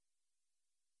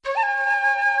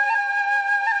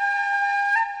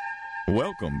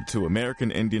Welcome to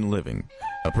American Indian Living,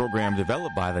 a program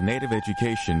developed by the Native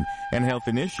Education and Health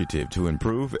Initiative to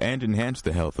improve and enhance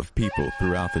the health of people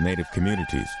throughout the Native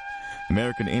communities.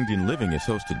 American Indian Living is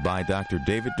hosted by Dr.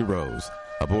 David DeRose,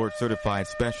 a board-certified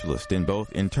specialist in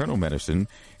both internal medicine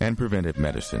and preventive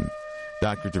medicine.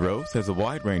 Dr. DeRose has a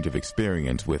wide range of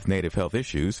experience with Native health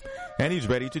issues, and he's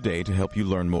ready today to help you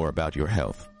learn more about your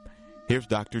health. Here's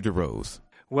Dr. DeRose.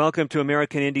 Welcome to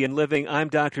American Indian Living. I'm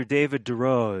Dr. David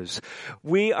DeRose.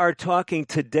 We are talking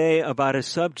today about a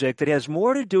subject that has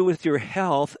more to do with your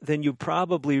health than you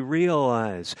probably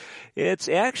realize. It's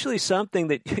actually something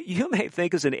that you may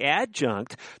think is an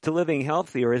adjunct to living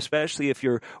healthier, especially if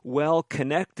you're well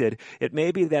connected. It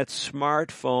may be that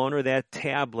smartphone or that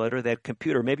tablet or that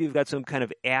computer. Maybe you've got some kind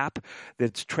of app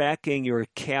that's tracking your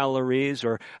calories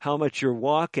or how much you're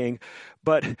walking.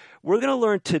 But we're going to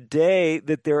learn today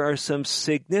that there are some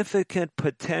significant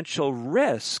potential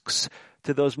risks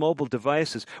to those mobile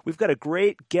devices. We've got a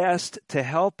great guest to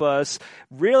help us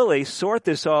really sort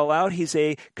this all out. He's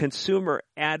a consumer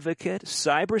advocate,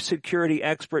 cybersecurity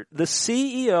expert, the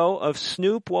CEO of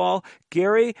Snoopwall,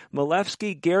 Gary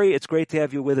Milewski. Gary, it's great to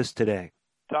have you with us today.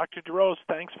 Dr. DeRose,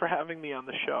 thanks for having me on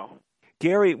the show.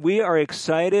 Gary, we are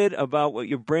excited about what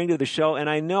you bring to the show, and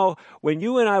I know when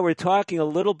you and I were talking a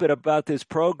little bit about this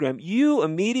program, you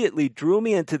immediately drew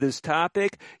me into this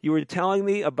topic. You were telling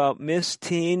me about Miss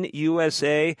Teen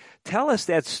USA. Tell us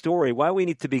that story, why we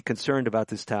need to be concerned about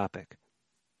this topic.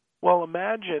 Well,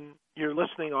 imagine your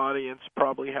listening audience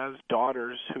probably has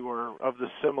daughters who are of the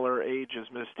similar age as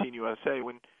Miss Teen USA.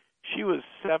 When she was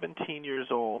 17 years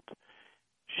old,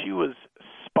 she was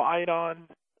spied on,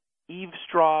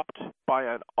 eavesdropped by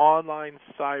an online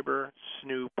cyber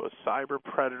snoop, a cyber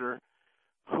predator,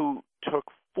 who took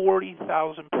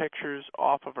 40,000 pictures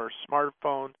off of her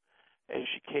smartphone as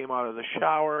she came out of the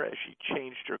shower, as she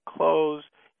changed her clothes,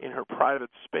 in her private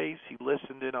space. He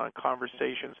listened in on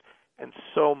conversations, and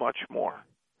so much more.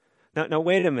 Now,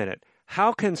 wait a minute.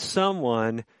 How can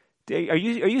someone, are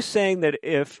you saying that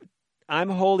if I'm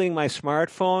holding my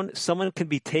smartphone, someone can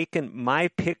be taking my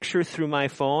picture through my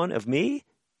phone of me?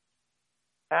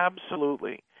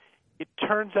 Absolutely. It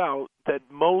turns out that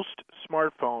most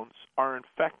smartphones are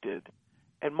infected,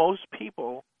 and most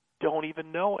people don't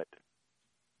even know it.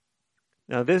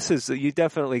 Now, you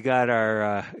definitely got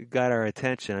our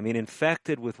attention. I mean,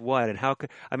 infected with what, and how?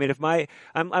 If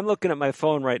I'm looking at my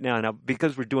phone right now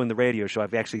because we're doing the radio show,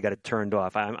 I've actually got it turned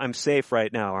off. I'm safe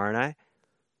right now, aren't I?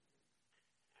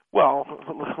 Well,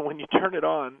 when you turn it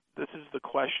on, this is the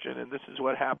question, and this is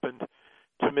what happened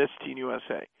to Miss Teen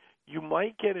USA. You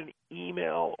might get an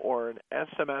email or an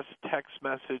SMS text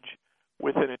message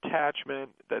with an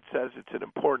attachment that says it's an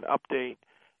important update,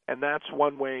 and that's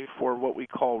one way for what we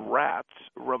call RATs,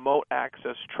 remote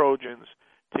access Trojans,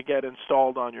 to get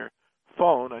installed on your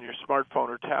phone, on your smartphone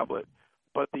or tablet.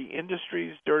 But the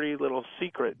industry's dirty little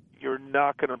secret, you're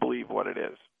not going to believe what it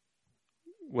is.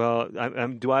 Well,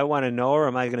 do I want to know, or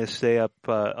am I going to stay up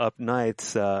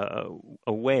nights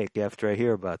awake after I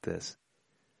hear about this?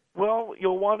 Well,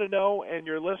 you'll want to know, and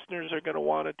your listeners are going to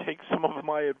want to take some of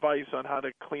my advice on how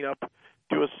to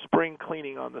do a spring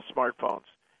cleaning on the smartphones.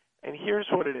 And here's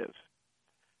what it is.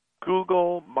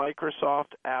 Google,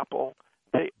 Microsoft, Apple,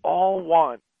 they all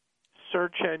want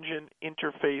search engine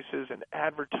interfaces and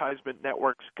advertisement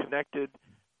networks connected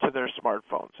to their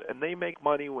smartphones. And they make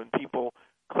money when people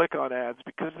click on ads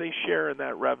because they share in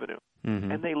that revenue.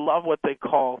 Mm-hmm. And they love what they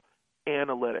call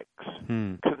analytics,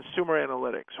 consumer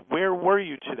analytics. Where were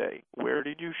you today? Where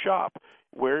did you shop?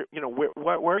 Where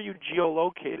are you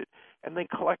geolocated? And they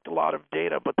collect a lot of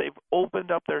data, but they've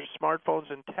opened up their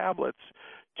smartphones and tablets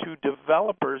to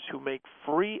developers who make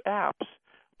free apps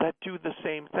that do the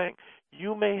same thing.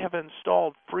 You may have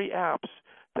installed free apps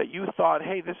that you thought,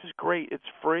 hey, this is great, it's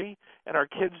free, and our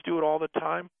kids do it all the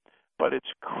time, but it's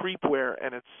creepware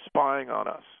and it's spying on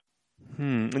us.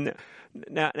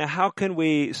 Now, how can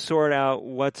we sort out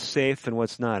what's safe and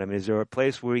what's not? I mean, is there a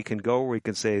place where we can go where we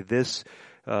can say this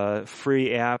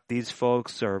free app, these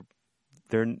folks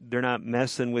they're not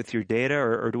messing with your data,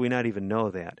 or do we not even know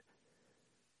that?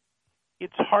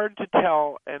 It's hard to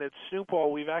tell, and at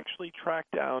Snoopwall, we've actually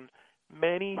tracked down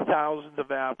many thousands of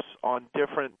apps on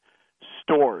different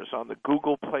stores, on the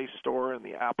Google Play Store and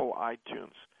the Apple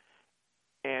iTunes.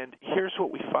 And here's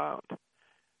what we found.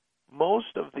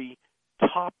 Most of the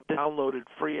top downloaded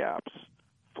free apps,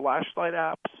 flashlight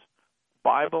apps,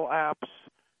 Bible apps,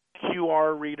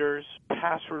 QR readers,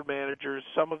 password managers,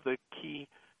 some of the key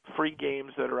free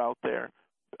games that are out there,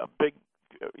 big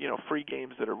free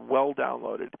games that are well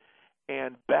downloaded,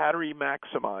 and battery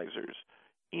maximizers.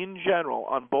 In general,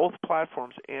 on both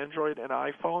platforms, Android and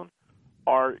iPhone,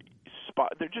 are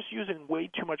they're just using way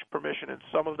too much permission, and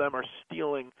some of them are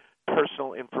stealing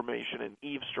personal information and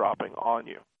eavesdropping on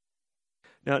you.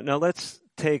 Now let's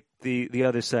take the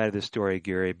other side of the story,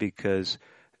 Gary, because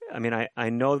I mean, I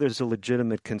know there's a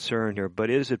legitimate concern here, but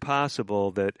is it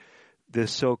possible that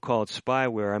this so-called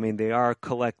spyware, I mean, they are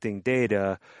collecting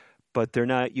data, but they're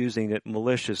not using it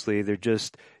maliciously. They're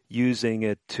just using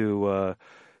it to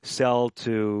sell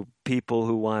to people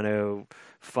who want to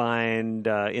find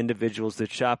individuals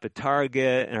that shop at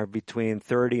Target and are between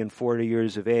 30 and 40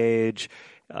 years of age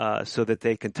so that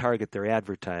they can target their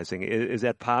advertising. Is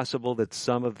that possible that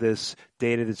some of this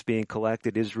data that's being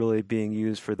collected is really being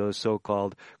used for those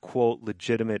so-called, quote,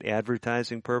 legitimate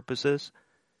advertising purposes?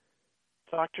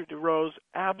 Dr. DeRose,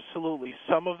 absolutely.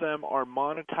 Some of them are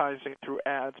monetizing through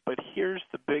ads, but here's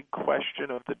the big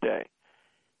question of the day.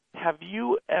 Have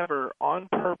you ever, on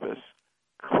purpose,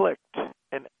 clicked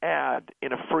an ad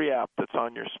in a free app that's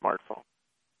on your smartphone?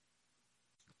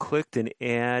 Clicked an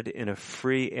ad in a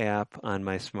free app on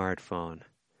my smartphone.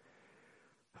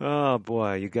 Oh,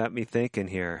 boy, you got me thinking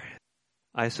here.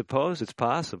 I suppose it's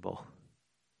possible.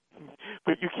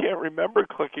 But you can't remember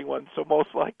clicking one, so most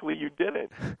likely you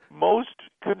didn't. Most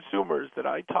consumers that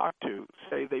I talk to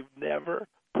say they've never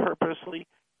purposely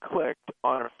clicked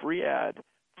on a free ad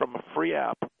from a free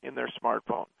app in their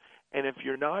smartphone. And if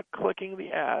you're not clicking the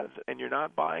ads and you're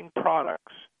not buying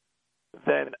products,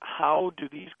 then how do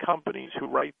these companies who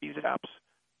write these apps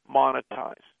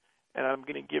monetize? And I'm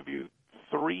going to give you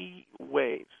 3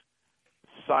 ways.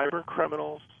 Cyber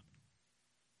criminals,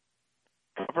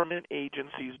 government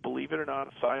agencies, believe it or not,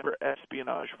 cyber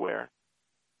espionageware.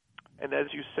 And as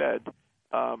you said,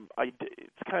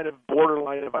 it's kind of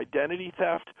borderline of identity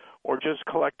theft or just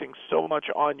collecting so much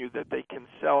on you that they can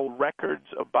sell records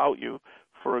about you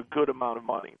for a good amount of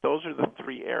money. Those are the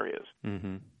 3 areas.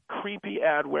 Mm-hmm. Creepy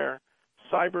adware,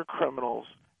 cyber criminals,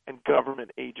 and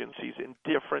government agencies in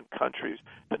different countries.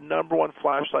 The number 1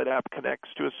 flashlight app connects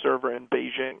to a server in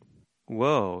Beijing.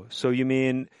 Whoa. So you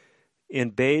mean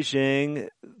in Beijing,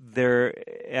 they're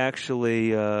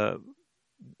actually,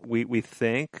 we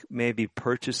think, maybe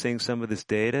purchasing some of this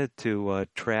data to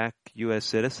track U.S.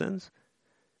 citizens?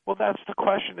 Well, that's the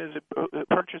question. Is it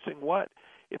purchasing what?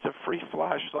 It's a free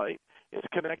flashlight. It's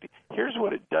connecting. Here's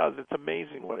what it does. It's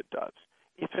amazing what it does.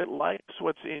 If it likes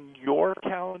what's in your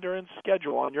calendar and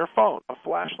schedule on your phone, a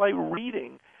flashlight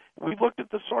reading, we looked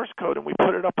at the source code and we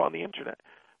put it up on the internet,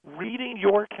 reading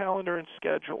your calendar and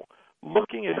schedule,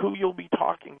 looking at who you'll be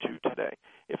talking to today.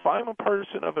 If I'm a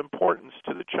person of importance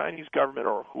to the Chinese government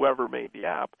or whoever made the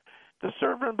app, the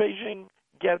server in Beijing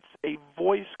gets a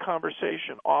voice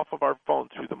conversation off of our phone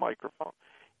through the microphone.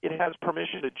 It has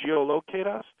permission to geolocate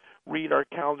us, read our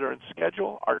calendar and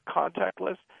schedule, our contact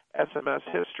list, SMS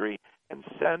history, and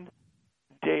send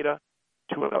data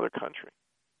to another country.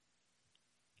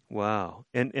 Wow.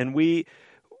 And we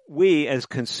as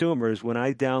consumers, when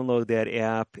I download that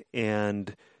app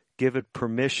and give it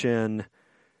permission,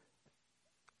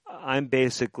 I'm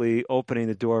basically opening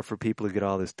the door for people to get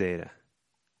all this data.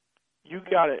 You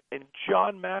got it. And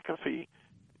John McAfee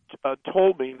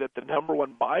told me that the number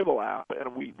 1 Bible app,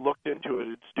 and we looked into it,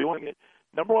 it's doing it,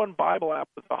 number 1 Bible app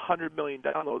with 100 million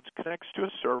downloads connects to a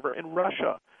server in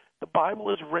Russia. The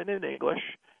Bible is written in English.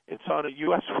 It's on a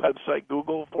U.S. website,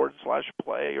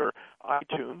 Google/Play or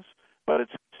iTunes, but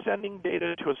it's sending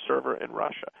data to a server in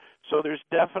Russia. So there's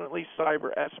definitely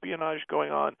cyber espionage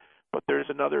going on, but there's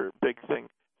another big thing,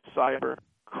 cyber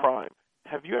crime.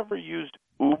 Have you ever used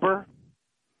Uber?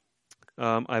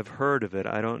 I've heard of it.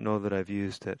 I don't know that I've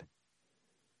used it.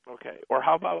 Okay. Or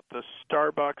how about the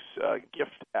Starbucks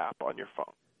gift app on your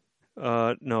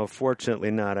phone? No,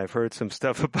 fortunately not. I've heard some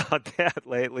stuff about that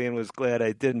lately and was glad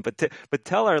I didn't. But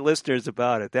tell our listeners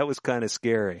about it. That was kind of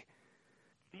scary.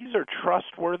 These are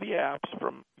trustworthy apps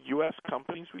from U.S.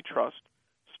 companies we trust.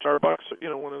 Starbucks,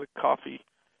 one of the coffee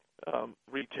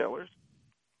retailers.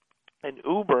 And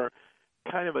Uber,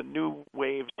 kind of a new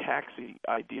wave taxi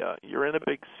idea. You're in a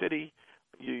big city.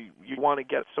 You want to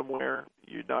get somewhere.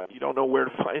 You don't know where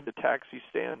to find a taxi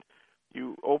stand.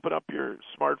 You open up your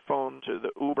smartphone to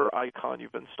the Uber icon.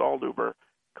 You've installed Uber.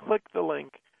 Click the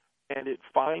link, and it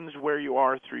finds where you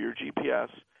are through your GPS,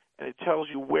 and it tells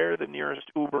you where the nearest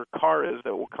Uber car is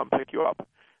that will come pick you up.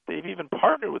 They've even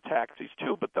partnered with taxis,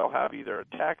 too, but they'll have either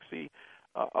a taxi,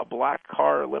 a black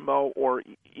car, a limo, or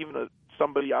even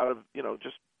somebody out of,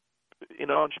 just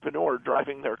an entrepreneur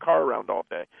driving their car around all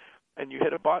day. And you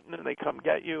hit a button, and they come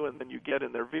get you, and then you get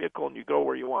in their vehicle, and you go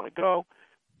where you want to go.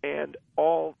 And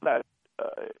all that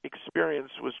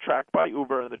experience was tracked by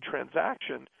Uber, and the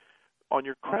transaction on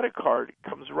your credit card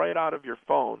comes right out of your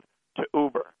phone to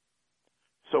Uber.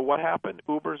 So what happened?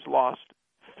 Uber's lost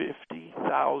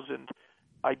 50,000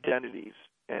 identities,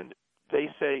 and they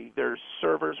say their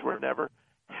servers were never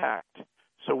hacked.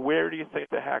 So where do you think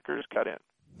the hackers got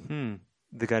in?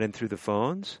 They got in through the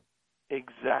phones?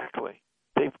 Exactly.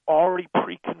 They've already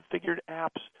pre-configured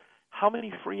apps. How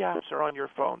many free apps are on your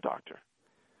phone, Doctor?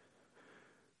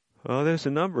 Well, there's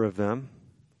a number of them.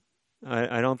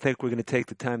 I don't think we're going to take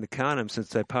the time to count them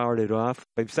since I powered it off.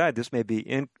 Besides, this may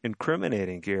be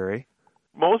incriminating, Gary.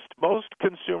 Most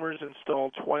consumers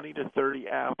install 20 to 30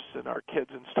 apps, and our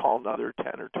kids install another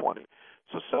 10 or 20.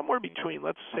 So somewhere between,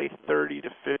 let's say, 30 to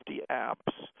 50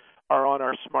 apps are on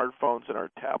our smartphones and our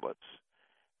tablets.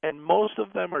 And most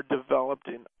of them are developed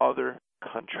in other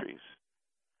countries.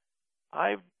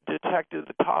 I've detected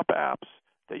the top apps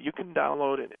that you can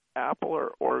download in Apple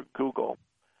or Google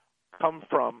come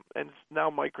from, and now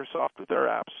Microsoft with their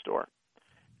App Store,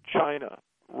 China,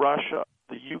 Russia,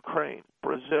 the Ukraine,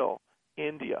 Brazil,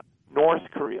 India, North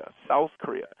Korea, South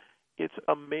Korea. It's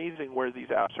amazing where these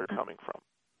apps are coming from.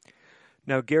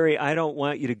 Now, Gary, I don't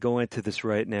want you to go into this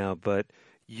right now, but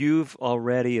you've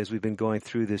already, as we've been going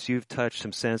through this, you've touched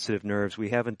some sensitive nerves. We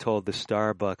haven't told the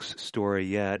Starbucks story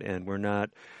yet, and we're not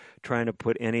trying to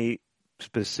put any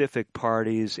specific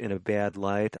parties in a bad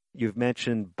light. You've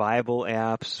mentioned Bible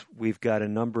apps. We've got a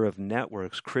number of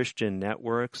networks, Christian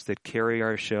networks, that carry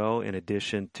our show, in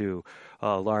addition to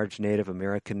a large Native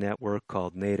American network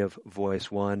called Native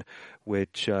Voice One,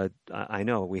 which I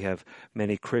know we have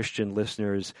many Christian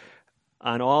listeners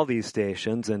on all these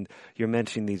stations, and you're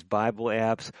mentioning these Bible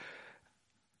apps.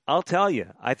 I'll tell you,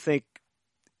 I think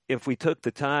if we took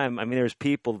the time, I mean, there's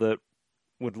people that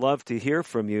would love to hear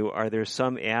from you. Are there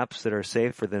some apps that are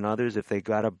safer than others? If they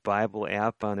got a Bible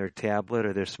app on their tablet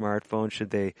or their smartphone, should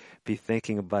they be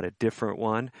thinking about a different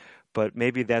one? But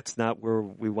maybe that's not where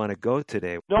we want to go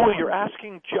today. No, you're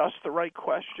asking just the right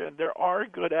question. There are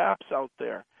good apps out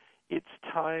there. It's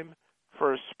time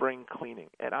for a spring cleaning.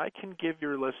 And I can give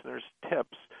your listeners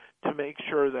tips to make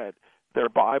sure that their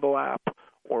Bible app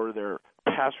or their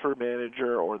password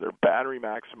manager or their battery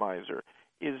maximizer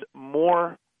is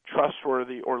more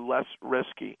trustworthy or less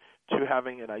risky to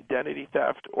having an identity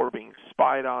theft or being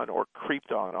spied on or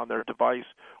creeped on their device,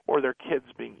 or their kids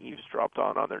being eavesdropped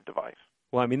on their device.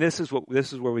 Well, I mean, this is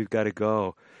where we've got to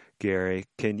go, Gary.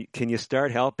 Can you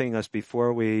start helping us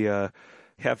before we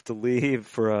have to leave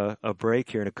for a break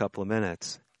here in a couple of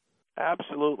minutes?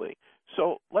 Absolutely.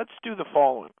 So let's do the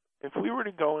following. If we were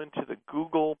to go into the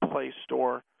Google Play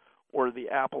Store or the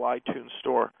Apple iTunes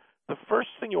Store, the first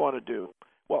thing you want to do,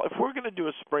 well, if we're going to do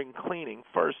a spring cleaning,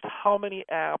 first, how many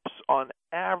apps on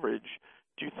average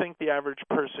do you think the average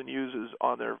person uses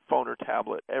on their phone or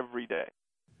tablet every day?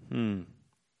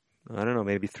 I don't know,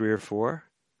 maybe 3 or 4?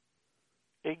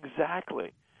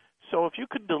 Exactly. So if you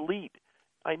could delete,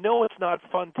 I know it's not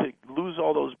fun to lose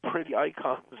all those pretty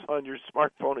icons on your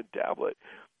smartphone and tablet,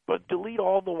 but delete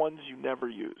all the ones you never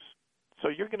use. So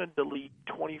you're going to delete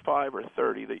 25 or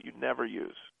 30 that you never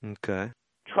use. Okay.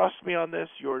 Trust me on this,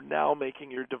 you're now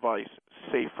making your device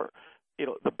safer.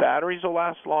 The batteries will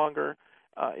last longer.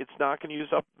 It's not going to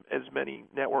use up as many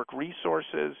network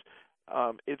resources.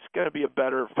 It's going to be a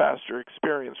better, faster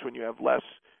experience when you have less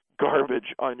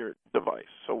garbage on your device.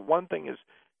 So one thing is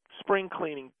spring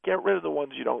cleaning, get rid of the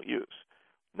ones you don't use.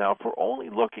 Now, if we're only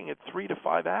looking at 3 to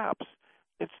 5 apps,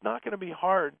 it's not going to be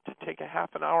hard to take a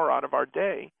half an hour out of our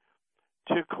day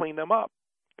to clean them up.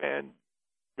 And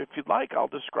if you'd like, I'll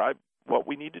describe what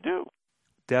we need to do.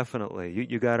 Definitely.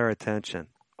 You got our attention.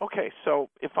 Okay, so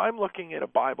if I'm looking at a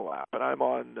Bible app and I'm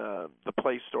on the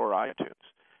Play Store or iTunes,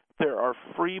 there are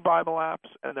free Bible apps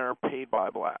and there are paid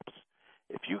Bible apps.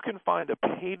 If you can find a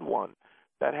paid one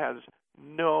that has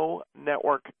no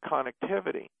network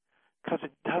connectivity, because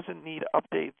it doesn't need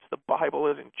updates, the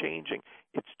Bible isn't changing,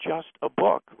 it's just a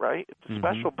book, right? It's a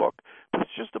special book, but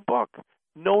it's just a book.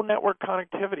 No network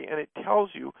connectivity, and it tells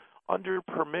you under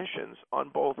permissions on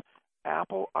both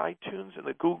Apple, iTunes, and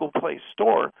the Google Play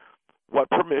Store what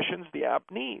permissions the app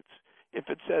needs. If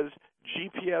it says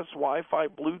GPS, Wi-Fi,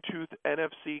 Bluetooth,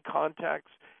 NFC,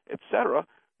 contacts, etc.,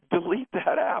 delete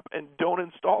that app and don't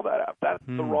install that app. That's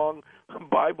the wrong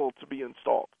Bible to be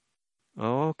installed.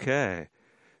 Okay.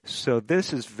 So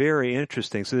this is very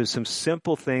interesting. So there's some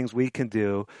simple things we can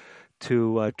do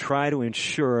to try to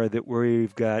ensure that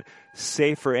we've got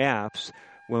safer apps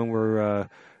when we're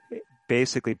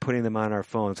basically putting them on our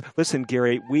phones. Listen,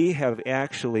 Gary, we have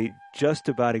actually just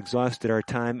about exhausted our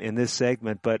time in this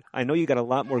segment, but I know you got a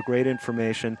lot more great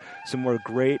information, some more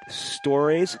great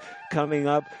stories coming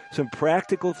up, some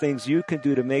practical things you can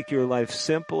do to make your life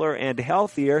simpler and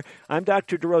healthier. I'm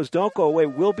Dr. DeRose. Don't go away.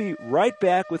 We'll be right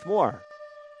back with more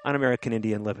on American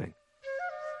Indian Living.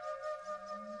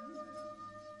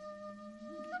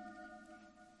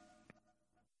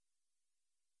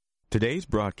 Today's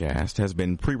broadcast has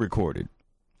been pre-recorded.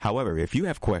 However, if you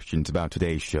have questions about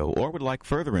today's show or would like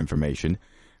further information,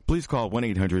 please call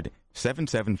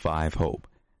 1-800-775-HOPE.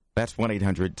 That's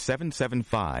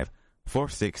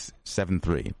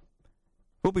 1-800-775-4673.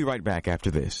 We'll be right back after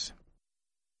this.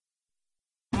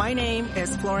 My name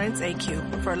is Florence A.Q.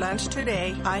 For lunch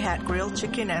today, I had grilled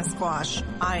chicken and squash.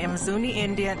 I am Zuni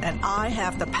Indian, and I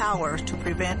have the power to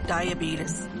prevent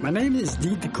diabetes. My name is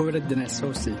D. Dakota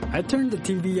Dinesosi. I turned the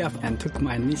TV off and took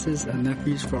my nieces and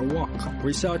nephews for a walk.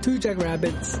 We saw 2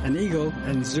 jackrabbits, an eagle,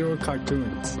 and 0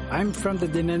 cartoons. I'm from the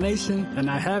Dine Nation, and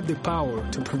I have the power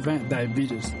to prevent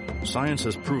diabetes. Science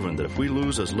has proven that if we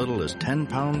lose as little as 10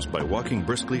 pounds by walking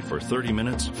briskly for 30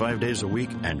 minutes, 5 days a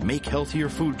week, and make healthier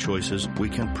food choices, we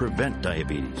can prevent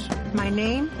diabetes. My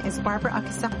name is Barbara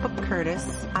Akisakpuk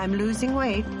Curtis. I'm losing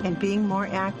weight and being more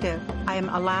active. I am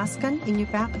Alaskan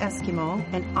Inupiaq Eskimo,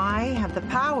 and I have the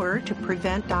power to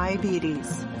prevent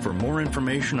diabetes. For more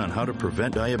information on how to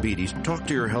prevent diabetes, talk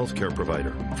to your healthcare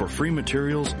provider. For free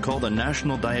materials, call the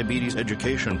National Diabetes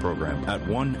Education Program at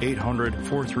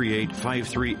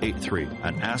 1-800-438-5383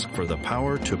 and ask for the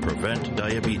power to prevent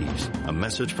diabetes. A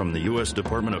message from the U.S.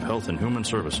 Department of Health and Human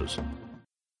Services.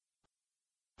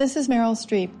 This is Meryl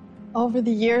Streep. Over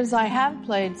the years, I have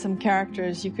played some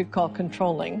characters you could call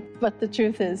controlling, but the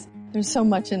truth is, there's so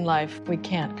much in life we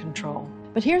can't control.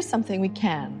 But here's something we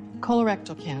can.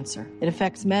 Colorectal cancer. It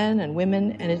affects men and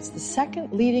women, and it's the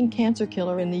second leading cancer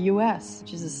killer in the U.S.,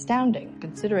 which is astounding,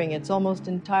 considering it's almost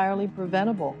entirely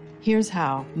preventable. Here's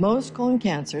how. Most colon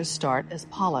cancers start as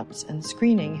polyps, and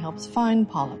screening helps find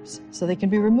polyps so they can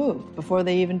be removed before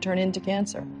they even turn into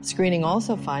cancer. Screening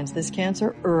also finds this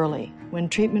cancer early, when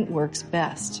treatment works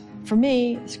best. For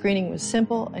me, screening was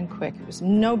simple and quick. It was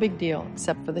no big deal,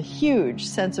 except for the huge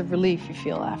sense of relief you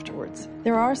feel afterwards.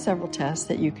 There are several tests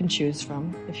that you can choose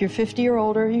from. If you're 50 or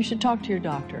older, you should talk to your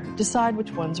doctor. Decide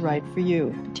which one's right for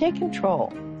you. Take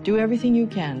control. Do everything you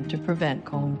can to prevent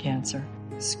colon cancer.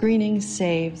 Screening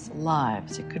saves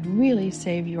lives. It could really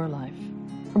save your life.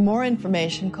 For more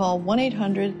information, call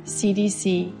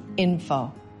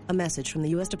 1-800-CDC-INFO. A message from the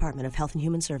U.S. Department of Health and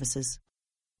Human Services.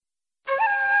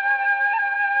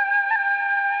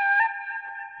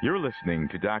 You're listening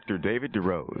to Dr. David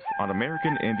DeRose on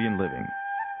American Indian Living.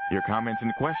 Your comments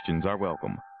and questions are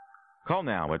welcome. Call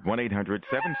now at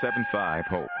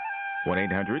 1-800-775-HOPE.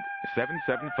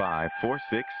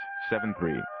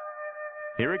 1-800-775-4673.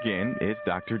 Here again is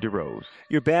Dr. DeRose.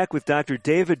 You're back with Dr.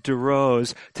 David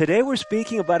DeRose. Today we're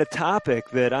speaking about a topic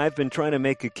that I've been trying to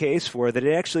make a case for, that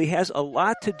it actually has a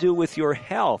lot to do with your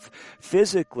health,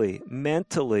 physically,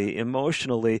 mentally,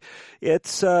 emotionally.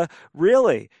 It's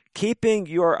really keeping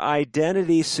your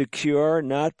identity secure,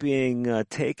 not being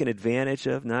taken advantage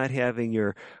of, not having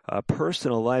your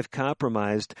personal life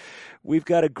compromised. We've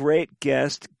got a great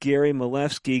guest, Gary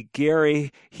Milewski.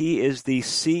 Gary, he is the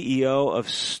CEO of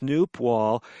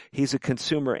Snoopwall. He's a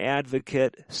consumer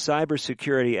advocate,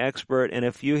 cybersecurity expert, and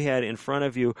if you had in front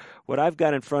of you what I've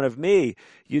got in front of me,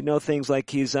 you'd know things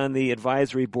like he's on the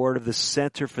advisory board of the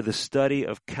Center for the Study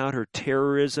of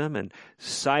Counterterrorism and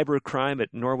Cybercrime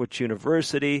at Norwich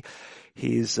University.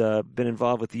 He's been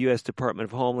involved with the U.S. Department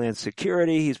of Homeland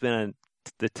Security. He's been on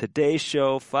the Today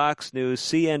Show, Fox News,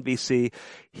 CNBC.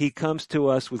 He comes to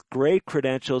us with great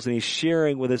credentials, and he's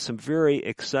sharing with us some very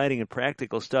exciting and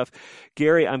practical stuff.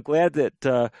 Gary, I'm glad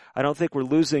that I don't think we're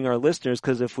losing our listeners,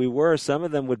 because if we were, some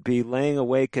of them would be laying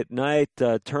awake at night,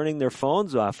 turning their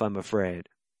phones off, I'm afraid.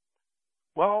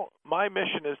 Well, my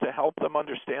mission is to help them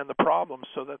understand the problem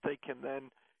so that they can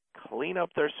then clean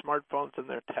up their smartphones and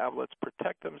their tablets,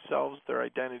 protect themselves, their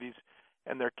identities,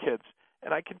 and their kids.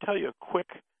 And I can tell you a quick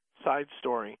side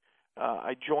story.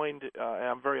 I joined, and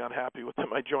I'm very unhappy with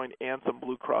them, I joined Anthem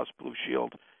Blue Cross Blue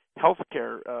Shield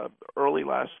Healthcare the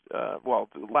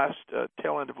last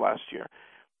tail end of last year.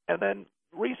 And then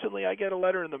recently I get a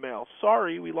letter in the mail.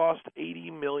 Sorry, we lost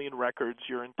 80 million records.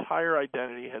 Your entire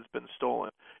identity has been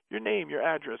stolen. Your name, your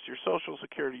address, your social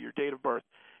security, your date of birth.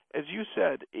 As you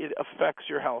said, it affects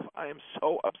your health. I am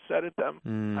so upset at them.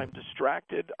 I'm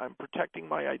distracted. I'm protecting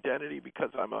my identity because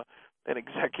I'm an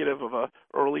executive of a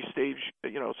early stage,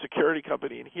 security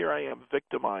company, and here I am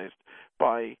victimized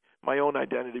by my own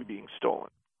identity being stolen.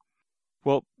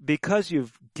 Well, because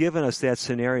you've given us that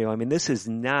scenario, I mean, this is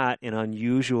not an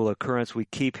unusual occurrence. We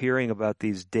keep hearing about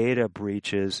these data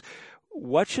breaches.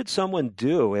 What should someone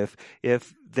do if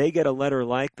they get a letter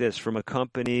like this from a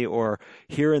company, or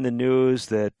hear in the news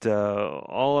that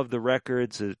all of the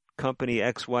records at company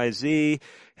XYZ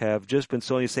have just been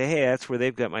sold? You say, hey, that's where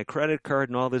they've got my credit card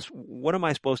and all this. What am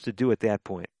I supposed to do at that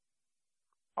point?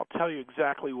 I'll tell you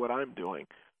exactly what I'm doing.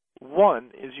 One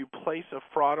is you place a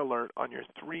fraud alert on your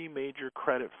 3 major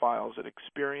credit files at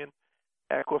Experian,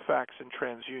 Equifax, and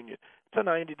TransUnion. It's a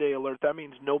 90-day alert. That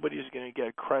means nobody's going to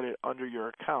get credit under your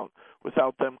account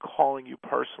without them calling you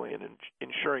personally and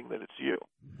ensuring that it's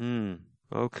you.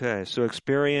 Okay, so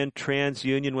Experian,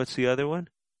 TransUnion, what's the other one?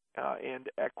 And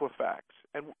Equifax.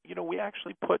 And, we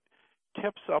actually put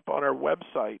tips up on our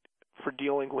website for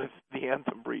dealing with the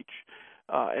Anthem breach.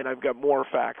 And I've got more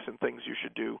facts and things you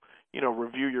should do.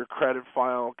 Review your credit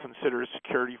file, consider a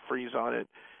security freeze on it,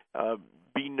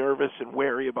 be nervous and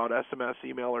wary about SMS,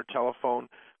 email, or telephone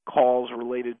calls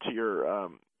related to your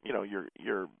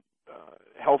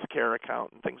health care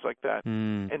account and things like that,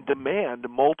 and demand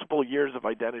multiple years of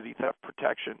identity theft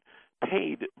protection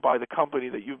paid by the company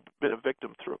that you've been a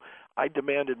victim through. I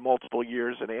demanded multiple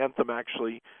years, and Anthem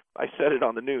actually, I said it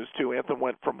on the news too, Anthem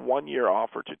went from 1-year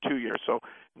offer to 2 years. So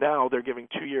now they're giving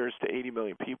 2 years to 80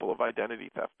 million people of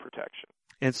identity theft protection.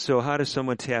 And so how does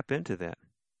someone tap into that?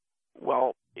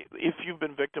 Well, if you've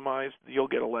been victimized, you'll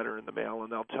get a letter in the mail,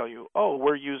 and they'll tell you, oh,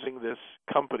 we're using this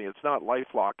company. It's not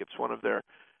LifeLock. It's one of their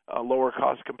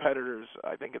lower-cost competitors.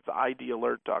 I think it's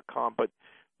IDAlert.com. But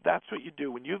that's what you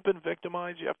do. When you've been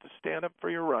victimized, you have to stand up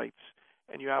for your rights,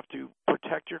 and you have to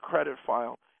protect your credit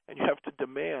file, and you have to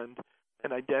demand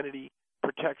an identity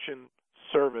protection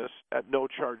service at no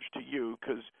charge to you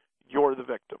because you're the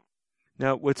victim.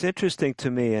 Now, what's interesting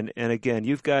to me, and again,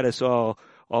 you've got us all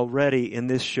already in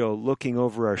this show looking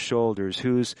over our shoulders,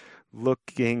 who's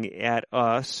looking at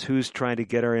us, who's trying to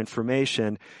get our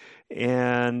information.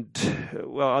 And,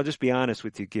 well, I'll just be honest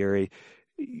with you, Gary.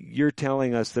 You're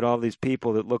telling us that all these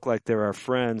people that look like they're our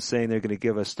friends saying they're going to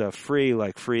give us stuff free,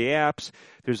 like free apps,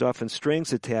 there's often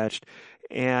strings attached.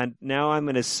 And now I'm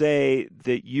going to say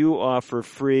that you offer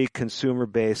free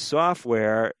consumer-based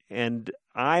software, and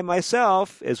I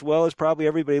myself, as well as probably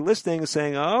everybody listening, is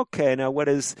saying, okay, now what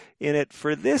is in it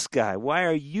for this guy? Why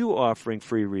are you offering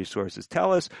free resources?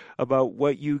 Tell us about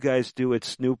what you guys do at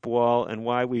Snoopwall and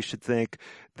why we should think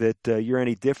that you're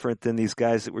any different than these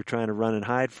guys that we're trying to run and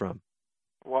hide from.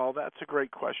 Well, that's a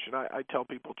great question. I tell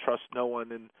people trust no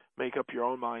one and make up your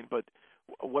own mind. But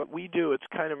what we do, it's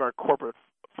kind of our corporate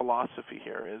philosophy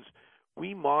here, is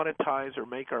we monetize or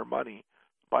make our money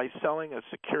by selling a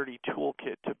security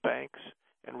toolkit to banks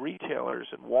and retailers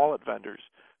and wallet vendors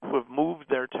who have moved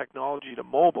their technology to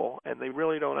mobile, and they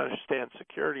really don't understand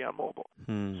security on mobile.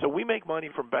 So we make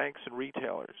money from banks and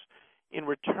retailers. In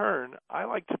return, I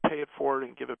like to pay it forward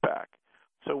and give it back.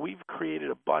 So we've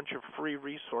created a bunch of free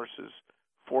resources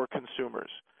for consumers.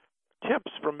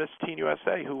 Tips from Miss Teen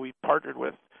USA, who we partnered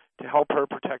with to help her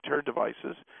protect her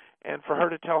devices, and for her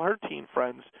to tell her teen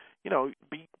friends,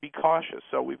 be cautious.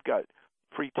 So we've got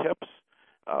free tips,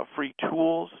 free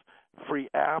tools, free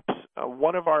apps.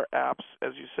 One of our apps,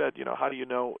 as you said, how do you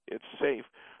know it's safe?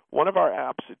 One of our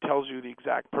apps, it tells you the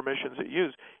exact permissions it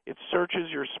uses. It searches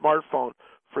your smartphone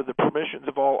for the permissions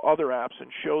of all other apps and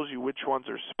shows you which ones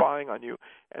are spying on you,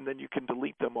 and then you can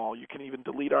delete them all. You can even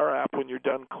delete our app when you're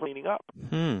done cleaning up.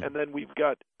 And then we've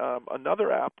got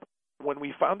another app. When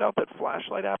we found out that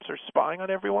flashlight apps are spying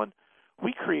on everyone,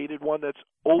 we created one that's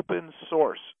open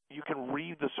source. You can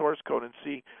read the source code and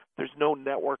see there's no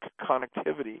network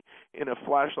connectivity in a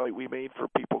flashlight we made for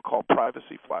people called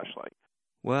Privacy Flashlight.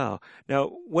 Wow. Now,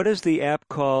 what is the app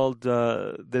called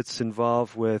that's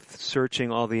involved with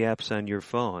searching all the apps on your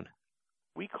phone?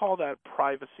 We call that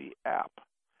Privacy App.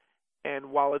 And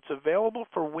while it's available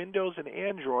for Windows and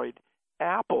Android,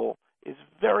 Apple is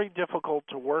very difficult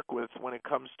to work with when it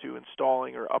comes to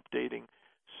installing or updating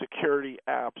security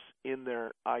apps in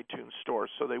their iTunes store.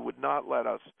 So they would not let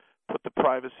us put the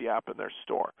Privacy App in their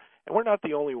store. And we're not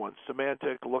the only ones.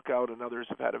 Symantec, Lookout, and others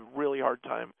have had a really hard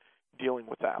time dealing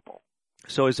with Apple.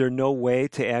 So is there no way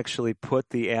to actually put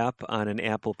the app on an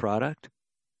Apple product?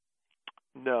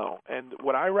 No. And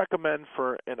what I recommend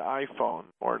for an iPhone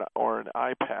or an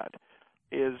iPad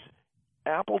is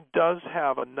Apple does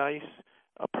have a nice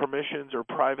permissions or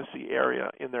privacy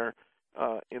area in their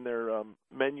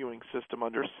menuing system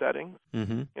under settings.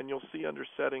 And you'll see under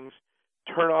settings,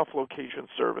 turn off location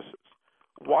services.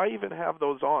 Why even have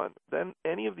those on? Then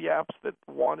any of the apps that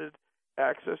wanted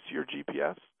access to your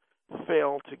GPS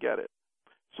fail to get it.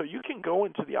 So you can go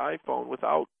into the iPhone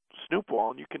without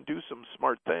Snoopwall and you can do some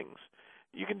smart things.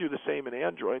 You can do the same in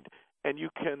Android, and you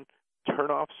can turn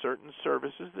off certain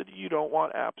services that you don't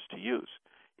want apps to use.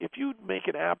 If you make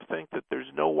an app think that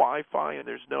there's no Wi-Fi and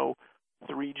there's no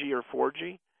 3G or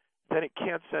 4G, then it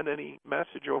can't send any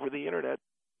message over the Internet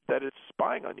that it's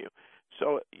spying on you.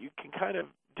 So you can kind of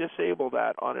disable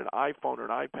that on an iPhone or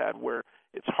an iPad where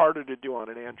it's harder to do on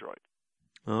an Android.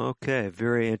 Okay,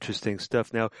 very interesting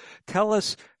stuff. Now, tell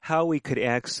us how we could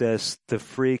access the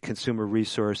free consumer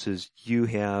resources you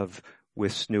have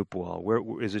with Snoopwall. Where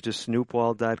is it? Just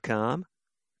snoopwall.com?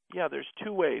 Yeah, there's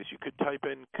two ways. You could type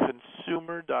in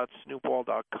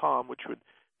consumer.snoopwall.com, which would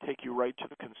take you right to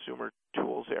the consumer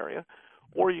tools area,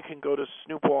 or you can go to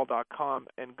snoopwall.com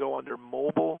and go under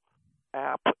mobile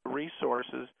app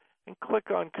resources and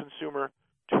click on consumer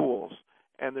tools.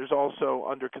 And there's also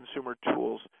under consumer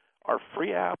tools our free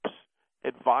apps,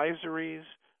 advisories,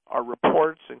 our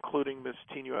reports, including Miss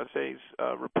Teen USA's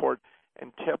report,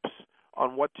 and tips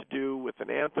on what to do with an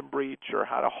Anthem breach or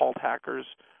how to halt hackers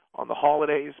on the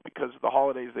holidays, because the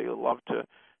holidays they love to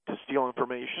steal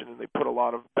information, and they put a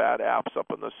lot of bad apps up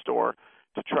in the store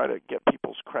to try to get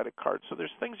people's credit cards. So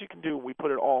there's things you can do. We put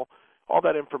it all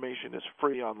that information is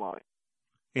free online.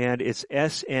 And it's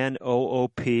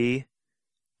SNOOPWALL,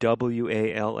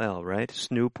 right?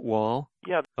 Snoopwall?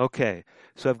 Yeah. Okay.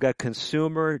 So I've got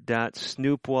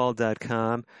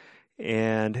consumer.snoopwall.com.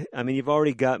 And, I mean, you've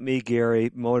already got me,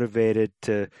 Gary, motivated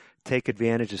to take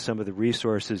advantage of some of the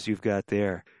resources you've got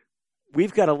there.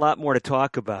 We've got a lot more to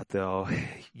talk about, though.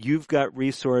 You've got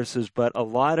resources, but a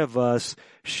lot of us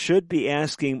should be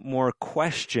asking more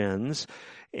questions,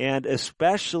 and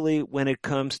especially when it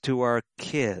comes to our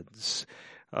kids.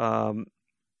 I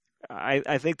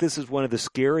think this is one of the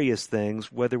scariest things,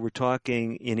 whether we're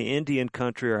talking in Indian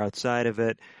country or outside of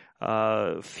it.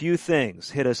 Few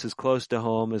things hit us as close to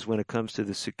home as when it comes to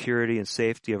the security and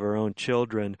safety of our own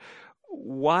children.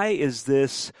 Why is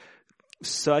this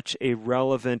such a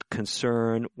relevant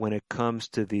concern when it comes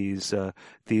to these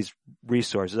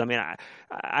resources? I mean,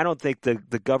 I don't think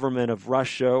the government of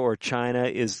Russia or China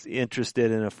is interested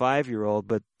in a 5-year-old,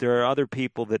 but there are other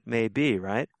people that may be,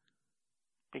 right?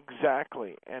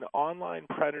 Exactly. And online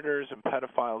predators and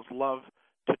pedophiles love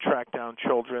to track down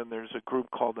children. There's a group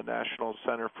called the National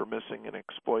Center for Missing and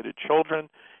Exploited Children.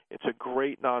 It's a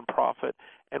great nonprofit.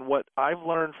 And what I've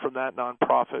learned from that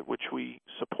nonprofit, which we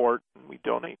support and we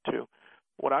donate to,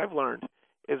 what I've learned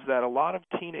is that a lot of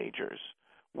teenagers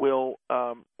will,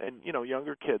 and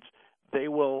younger kids, they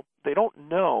don't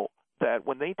know that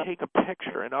when they take a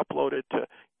picture and upload it to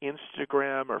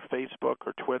Instagram or Facebook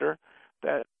or Twitter,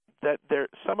 that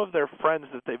some of their friends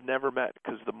that they've never met,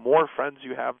 because the more friends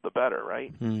you have, the better,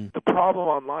 right? The problem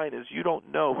online is you don't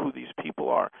know who these people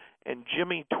are, and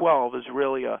Jimmy 12 is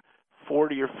really a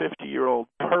 40 or 50-year-old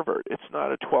pervert. It's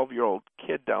not a 12-year-old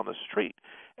kid down the street.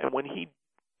 And when he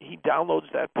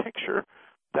downloads that picture,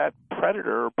 that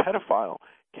predator or pedophile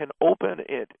can open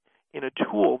it in a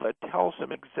tool that tells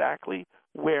him exactly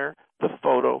where the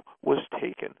photo was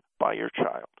taken by your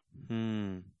child.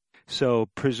 So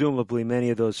presumably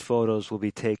many of those photos will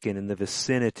be taken in the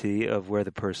vicinity of where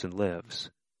the person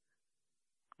lives.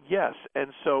 Yes,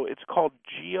 and so it's called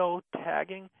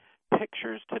geotagging.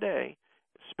 Pictures today,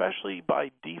 especially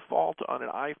by default on an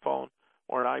iPhone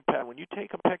or an iPad, when you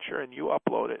take a picture and you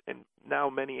upload it, and now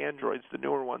many Androids, the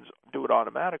newer ones, do it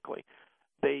automatically,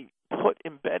 they put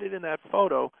embedded in that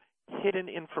photo hidden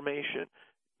information,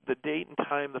 the date and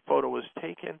time the photo was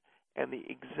taken, and the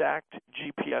exact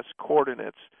GPS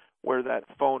coordinates where that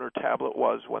phone or tablet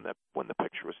was when the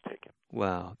picture was taken.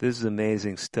 Wow, this is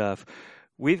amazing stuff.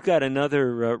 We've got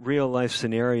another real-life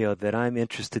scenario that I'm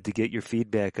interested to get your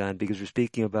feedback on, because we're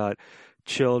speaking about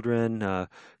children,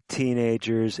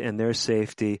 teenagers, and their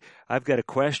safety. I've got a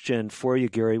question for you,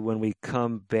 Gary, when we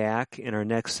come back in our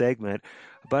next segment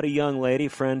about a young lady,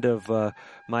 friend of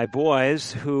my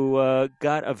boys, who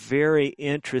got a very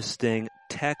interesting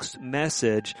text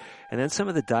message, and then some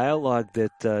of the dialogue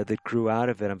that grew out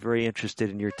of it. I'm very interested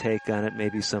in your take on it,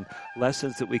 maybe some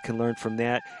lessons that we can learn from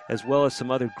that, as well as some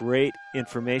other great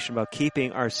information about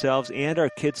keeping ourselves and our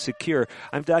kids secure.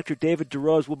 I'm Dr. David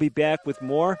DeRose. We'll be back with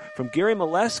more from Gary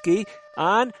Molesky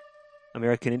on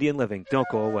American Indian Living. Don't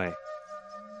go away.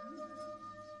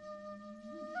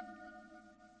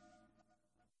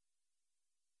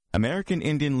 American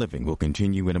Indian Living will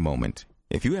continue in a moment.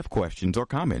 If you have questions or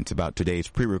comments about today's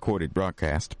pre-recorded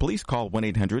broadcast, please call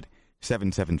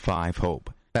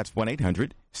 1-800-775-HOPE. That's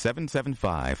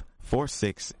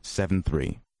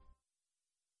 1-800-775-4673.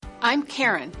 I'm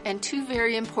Karen, and two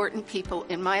very important people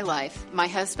in my life, my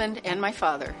husband and my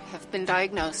father, have been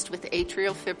diagnosed with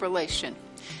atrial fibrillation.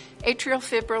 Atrial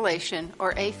fibrillation,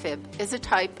 or AFib, is a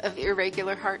type of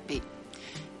irregular heartbeat.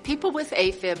 People with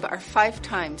AFib are 5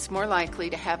 times more likely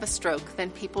to have a stroke than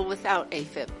people without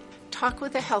AFib. Talk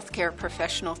with a healthcare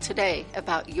professional today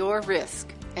about your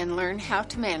risk and learn how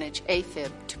to manage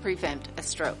AFib to prevent a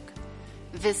stroke.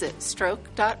 Visit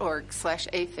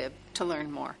stroke.org/AFib to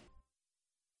learn more.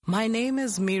 My name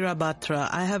is Meera Batra.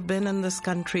 I have been in this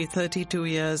country 32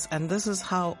 years, and this is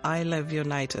how I live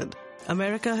united.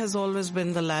 America has always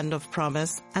been the land of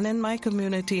promise, and in my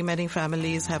community, many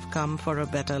families have come for a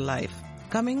better life.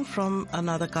 Coming from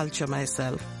another culture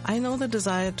myself, I know the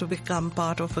desire to become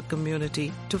part of a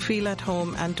community, to feel at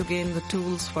home, and to gain the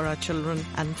tools for our children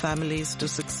and families to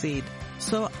succeed.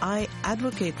 So I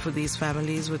advocate for these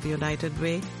families with United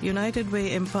Way. United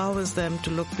Way empowers them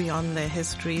to look beyond their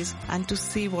histories and to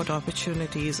see what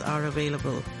opportunities are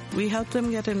available. We help them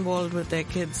get involved with their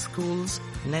kids' schools,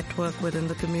 network within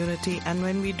the community, and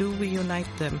when we do, we unite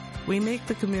them. We make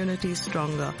the community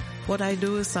stronger. What I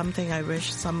do is something I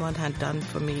wish someone had done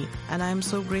for me, and I am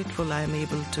so grateful I am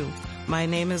able to. My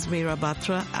name is Meera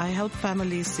Batra. I help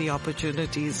families see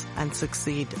opportunities and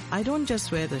succeed. I don't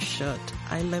just wear the shirt,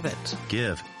 I live it.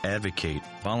 Give, advocate,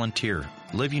 volunteer,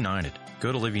 Live United.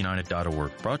 Go to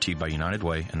liveunited.org. Brought to you by United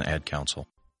Way and the Ad Council.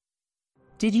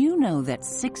 Did you know that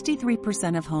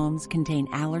 63% of homes contain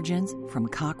allergens from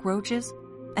cockroaches?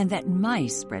 And that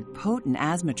mice spread potent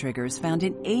asthma triggers found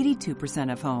in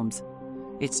 82% of homes?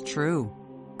 It's true.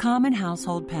 Common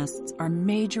household pests are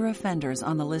major offenders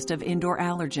on the list of indoor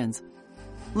allergens.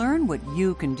 Learn what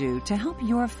you can do to help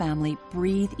your family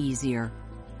breathe easier.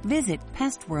 Visit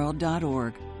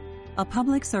pestworld.org. A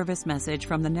public service message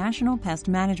from the National Pest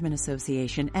Management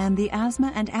Association and the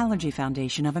Asthma and Allergy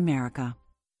Foundation of America.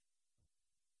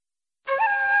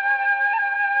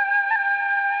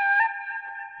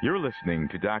 You're listening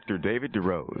to Dr. David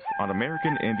DeRose on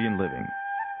American Indian Living.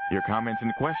 Your comments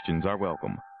and questions are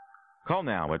welcome. Call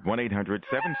now at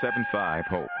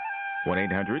 1-800-775-HOPE,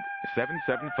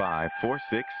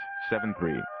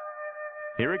 1-800-775-4673.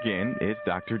 Here again is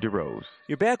Dr. DeRose.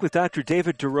 You're back with Dr.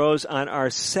 David DeRose on our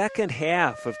second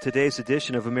half of today's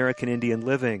edition of American Indian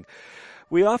Living.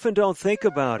 We often don't think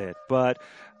about it, but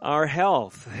our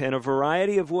health in a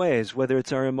variety of ways, whether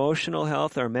it's our emotional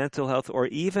health, our mental health, or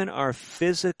even our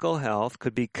physical health,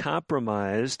 could be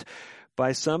compromised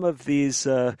by some of these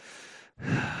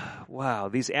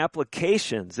these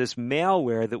applications, this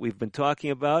malware that we've been talking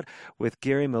about with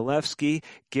Gary Milewski.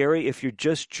 Gary, if you're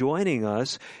just joining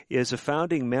us, is a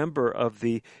founding member of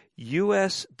the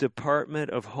U.S. Department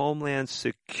of Homeland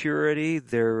Security,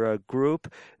 their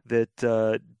group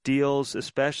that deals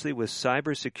especially with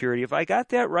cybersecurity. Have I got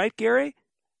that right, Gary?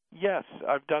 Yes,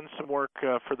 I've done some work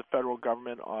for the federal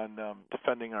government on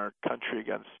defending our country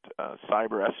against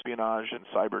cyber espionage and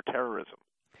cyber terrorism.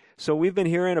 So we've been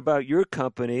hearing about your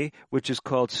company, which is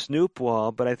called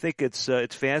Snoopwall, but I think it's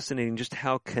fascinating just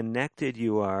how connected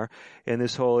you are in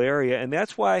this whole area. And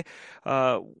that's why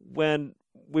when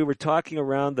we were talking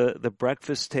around the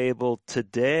breakfast table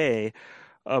today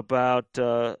about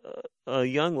a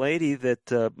young lady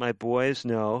that my boys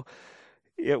know,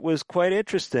 it was quite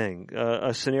interesting,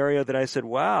 a scenario that I said,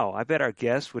 wow, I bet our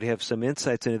guest would have some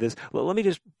insights into this. Well, let me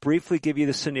just briefly give you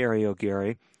the scenario,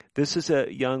 Gary. This is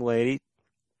a young lady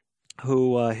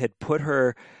who had put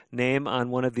her name on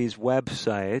one of these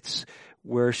websites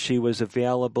where she was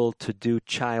available to do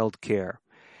child care.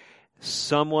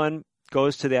 Someone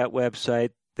goes to that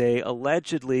website. They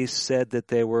allegedly said that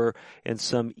they were in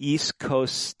some East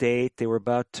Coast state. They were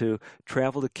about to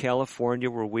travel to California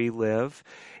where we live.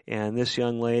 And this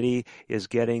young lady is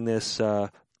getting this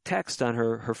text on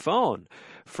her phone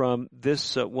from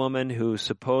this woman who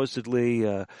supposedly,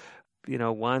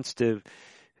 wants to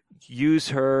use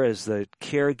her as the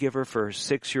caregiver for her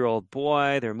 6-year-old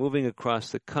boy. They're moving across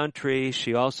the country.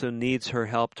 She also needs her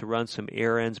help to run some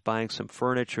errands, buying some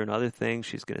furniture and other things.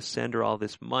 She's going to send her all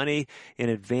this money in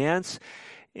advance.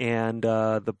 And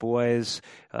the boys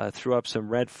threw up some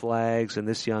red flags, and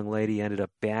this young lady ended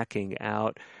up backing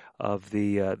out of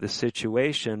the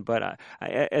situation. But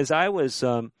as I was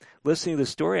listening to the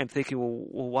story, I'm thinking,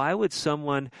 well, why would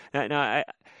someone...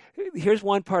 Here's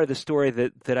one part of the story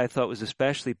that I thought was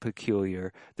especially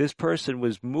peculiar. This person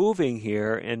was moving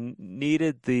here and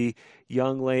needed the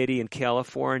young lady in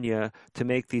California to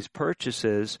make these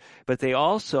purchases, but they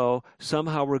also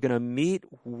somehow were going to meet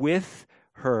with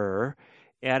her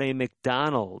at a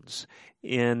McDonald's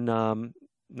in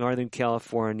Northern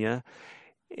California.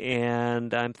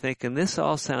 And I'm thinking, this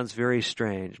all sounds very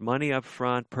strange. Money up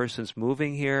front, person's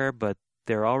moving here, but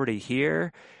they're already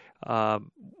here.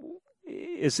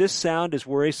 Is this sound as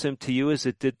worrisome to you as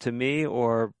it did to me,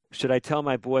 or should I tell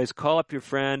my boys, call up your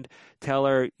friend, tell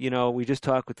her, we just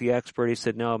talked with the expert. He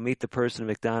said, no, meet the person at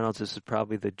McDonald's. This is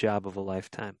probably the job of a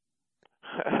lifetime.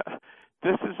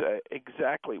 This is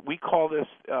exactly, we call this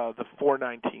the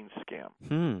 419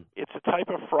 scam. It's a type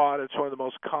of fraud. It's one of the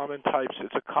most common types.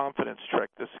 It's a confidence trick.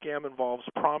 The scam involves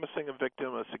promising a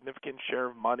victim a significant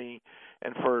share of money,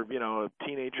 and for a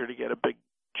teenager to get a big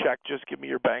check, just give me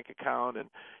your bank account, and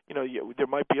there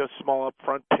might be a small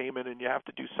upfront payment, and you have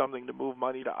to do something to move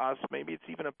money to us. Maybe it's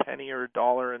even a penny or a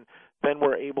dollar, and then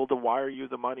we're able to wire you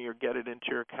the money or get it into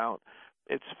your account.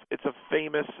 It's a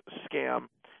famous scam.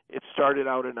 It started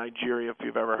out in Nigeria, if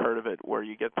you've ever heard of it, where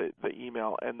you get the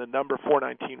email, and the number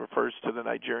 419 refers to the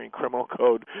Nigerian criminal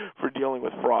code for dealing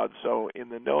with fraud. So in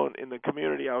the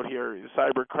community out here, the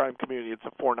cybercrime community, it's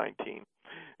a 419.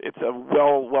 It's a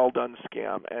well done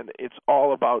scam, and it's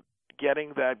all about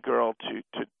getting that girl to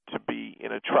be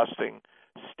in a trusting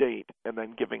state and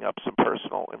then giving up some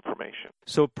personal information.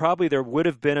 So probably there would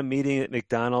have been a meeting at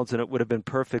McDonald's, and it would have been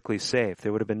perfectly safe. They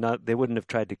wouldn't have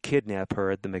tried to kidnap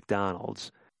her at the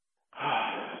McDonald's.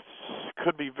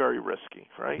 Could be very risky,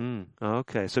 right?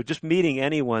 Okay, so just meeting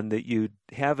anyone that you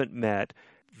haven't met,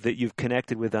 that you've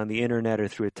connected with on the internet or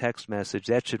through a text message,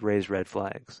 that should raise red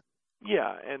flags.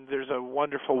 Yeah, and there's a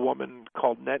wonderful woman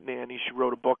called Net Nanny. She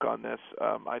wrote a book on this.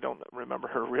 I don't remember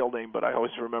her real name, but I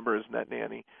always remember as Net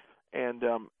Nanny. And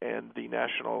the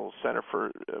National Center for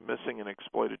Missing and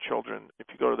Exploited Children. If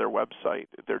you go to their website,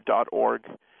 their .org,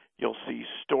 you'll see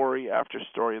story after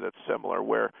story that's similar,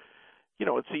 where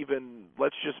it's even,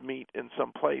 let's just meet in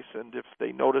some place, and if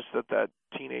they notice that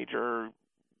teenager,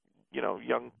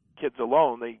 young kid's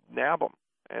alone, they nab them,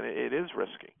 and it is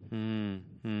risky.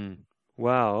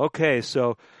 Wow, okay,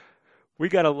 so we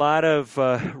got a lot of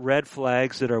red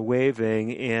flags that are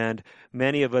waving, and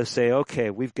many of us say, okay,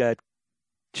 we've got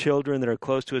children that are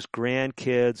close to us,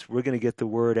 grandkids, we're going to get the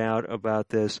word out about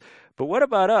this. But what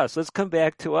about us? Let's come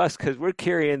back to us, because we're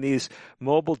carrying these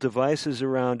mobile devices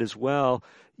around as well.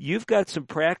 You've got some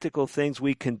practical things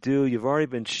we can do. You've already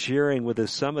been sharing with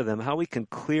us some of them, how we can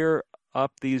clear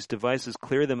up these devices,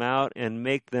 clear them out, and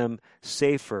make them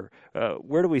safer.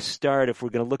 Where do we start if we're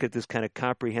going to look at this kind of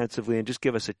comprehensively, and just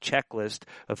give us a checklist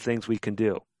of things we can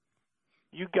do?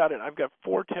 You got it. I've got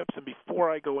 4 tips, and before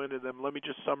I go into them, let me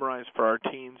just summarize for our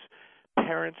teens.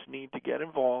 Parents need to get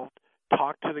involved,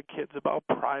 talk to the kids about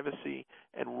privacy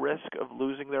and risk of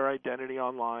losing their identity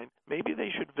online. Maybe they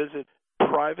should visit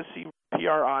privacy,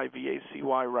 privacy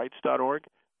rights.org.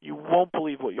 You won't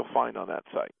believe what you'll find on that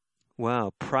site.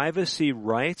 Wow,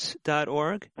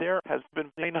 privacyrights.org? There has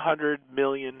been 900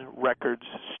 million records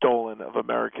stolen of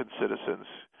American citizens.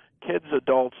 Kids,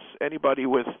 adults, anybody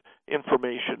with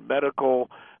information,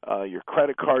 medical, your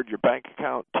credit card, your bank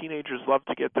account. Teenagers love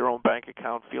to get their own bank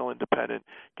account, feel independent,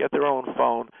 get their own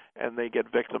phone, and they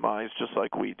get victimized just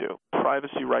like we do.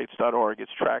 PrivacyRights.org is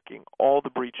tracking all the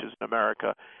breaches in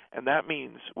America, and that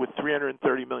means with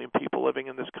 330 million people living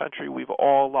in this country, we've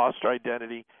all lost our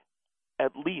identity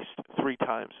at least 3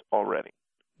 times already.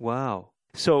 Wow.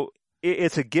 So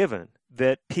it's a given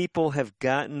that people have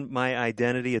gotten my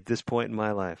identity at this point in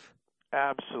my life.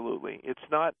 Absolutely. It's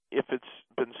not if it's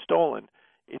been stolen,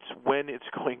 it's when it's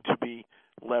going to be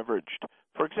leveraged.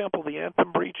 For example, the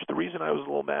Anthem breach, the reason I was a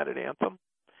little mad at Anthem,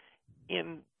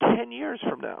 in 10 years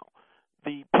from now,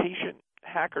 the patient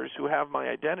hackers who have my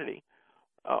identity,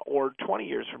 or 20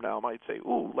 years from now, might say,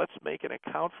 ooh, let's make an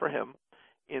account for him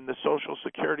in the Social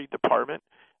Security Department.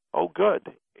 Oh,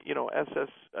 good.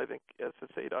 I think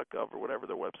SSA.gov or whatever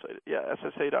their website is. Yeah,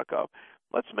 SSA.gov.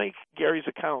 Let's make Gary's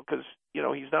account because,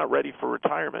 he's not ready for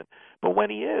retirement. But when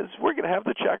he is, we're going to have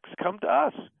the checks come to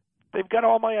us. They've got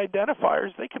all my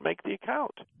identifiers. They can make the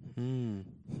account.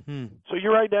 So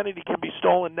your identity can be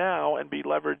stolen now and be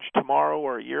leveraged tomorrow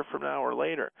or a year from now or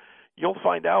later. You'll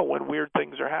find out when weird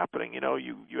things are happening.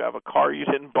 You have a car you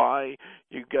didn't buy,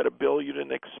 you get a bill you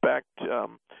didn't expect.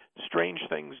 Strange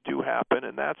things do happen,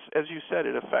 and that's, as you said,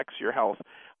 it affects your health.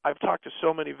 I've talked to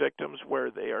so many victims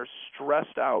where they are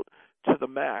stressed out to the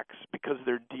max because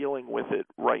they're dealing with it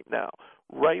right now.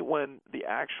 Right when the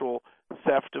actual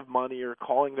theft of money or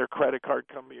calling their credit card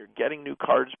company or getting new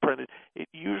cards printed, it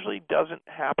usually doesn't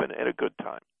happen at a good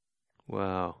time.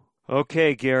 Wow.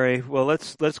 Okay, Gary. Well,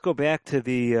 let's go back to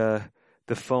the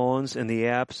phones and the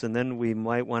apps, and then we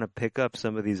might want to pick up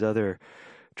some of these other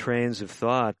trains of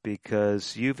thought,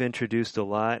 because you've introduced a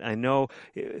lot. I know,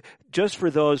 just for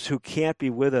those who can't be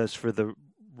with us for the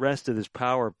rest of this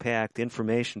power-packed,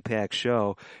 information-packed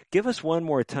show, give us one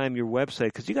more time your website,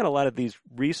 because you got a lot of these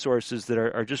resources that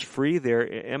are just free there.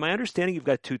 Am I understanding you've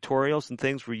got tutorials and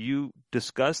things where you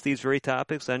discuss these very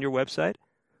topics on your website?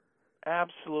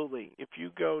 Absolutely. If you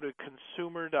go to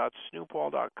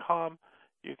consumer.snoopall.com,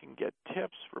 you can get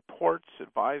tips, reports,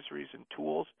 advisories, and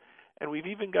tools. And we've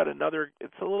even got another,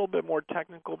 it's a little bit more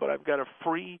technical, but I've got a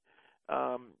free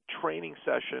training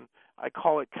session. I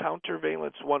call it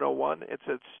Countervalence 101. It's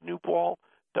at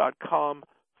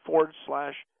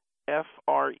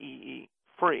snoopall.com/FREE,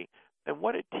 free. And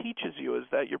what it teaches you is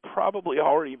that you're probably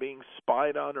already being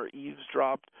spied on or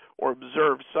eavesdropped or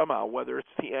observed somehow, whether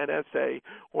it's the NSA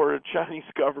or a Chinese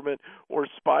government or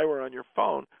spyware on your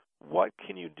phone. What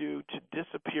can you do to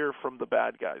disappear from the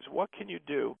bad guys? What can you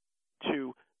do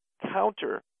to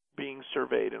counter being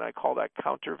surveyed? And I call that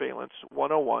Counterveillance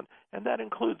 101, and that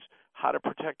includes how to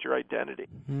protect your identity,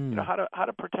 how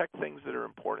to protect things that are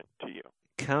important to you.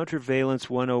 Counterveillance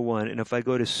 101. And if I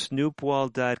go to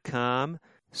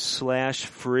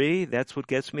snoopwall.com/free, that's what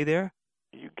gets me there?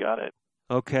 You got it.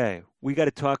 Okay. We got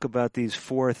to talk about these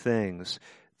 4 things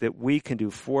that we can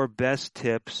do, 4 best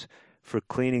tips for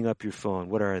cleaning up your phone.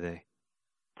 What are they?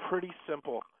 Pretty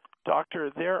simple.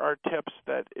 Doctor, there are tips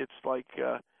that it's like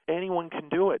anyone can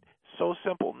do it. So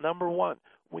simple. Number 1,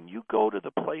 when you go to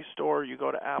the Play Store, you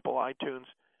go to Apple iTunes,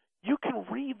 you can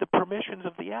read the permissions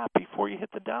of the app before you hit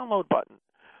the download button.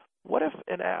 What if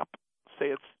an app,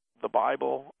 say it's the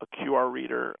Bible, a QR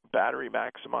reader, battery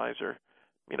maximizer,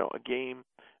 a game,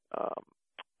 a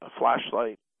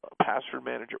flashlight, a password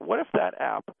manager, what if that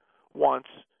app wants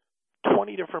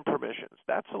 20 different permissions?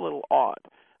 That's a little odd.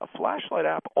 A flashlight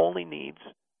app only needs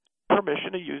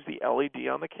permission to use the LED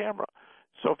on the camera.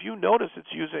 So if you notice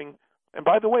it's using, and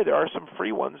by the way, there are some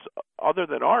free ones other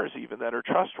than ours even that are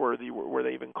trustworthy, where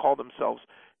they even call themselves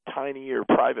tiny or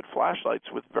private flashlights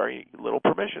with very little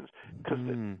permissions, because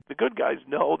the good guys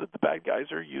know that the bad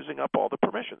guys are using up all the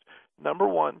permissions. Number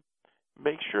 1,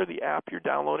 make sure the app you're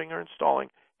downloading or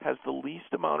installing has the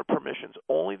least amount of permissions,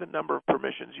 only the number of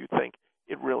permissions you think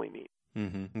it really needs.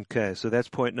 Okay, so that's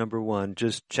point number 1.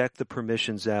 Just check the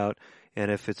permissions out, and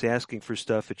if it's asking for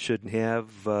stuff it shouldn't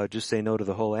have, just say no to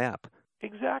the whole app.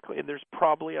 Exactly, and there's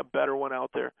probably a better one out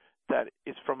there that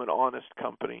is from an honest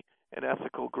company, an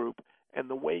ethical group, and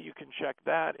the way you can check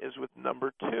that is with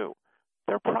number 2,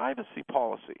 their privacy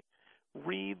policy.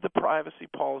 Read the privacy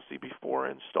policy before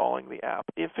installing the app.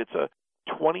 If it's a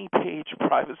 20-page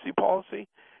privacy policy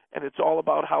and it's all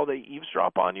about how they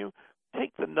eavesdrop on you,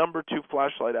 take the number 2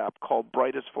 flashlight app called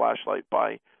Brightest Flashlight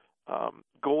by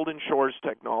Golden Shores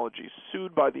Technologies,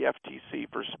 sued by the FTC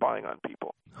for spying on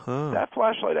people. That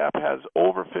flashlight app has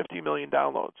over 50 million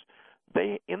downloads.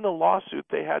 In the lawsuit,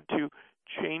 they had to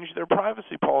change their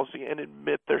privacy policy and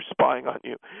admit they're spying on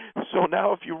you. So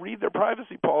now if you read their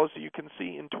privacy policy, you can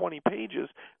see in 20 pages,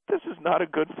 this is not a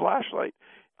good flashlight.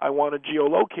 I want to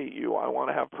geolocate you. I want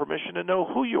to have permission to know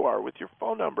who you are with your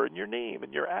phone number and your name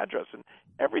and your address and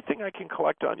everything I can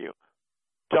collect on you.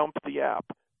 Dump the app.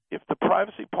 If the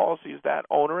privacy policy is that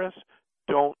onerous,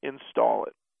 don't install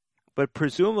it. But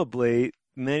presumably,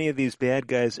 many of these bad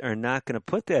guys are not going to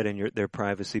put that in their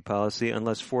privacy policy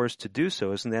unless forced to do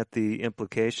so. Isn't that the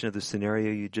implication of the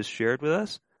scenario you just shared with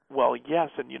us? Well, yes,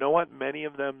 and you know what? Many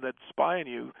of them that spy on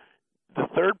you, the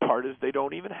third part is they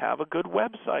don't even have a good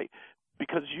website,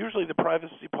 because usually the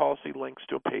privacy policy links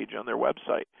to a page on their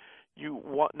website.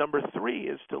 Number 3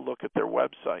 is to look at their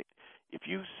website. If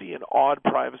you see an odd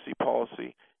privacy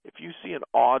policy, if you see an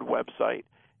odd website,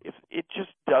 if it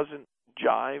just doesn't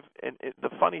jive, and the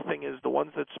funny thing is the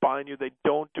ones that spy on you, they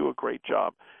don't do a great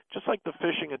job. Just like the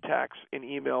phishing attacks in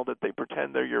email that they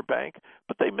pretend they're your bank,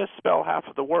 but they misspell half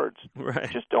of the words. Right.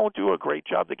 Just don't do a great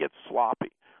job. They get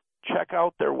sloppy. Check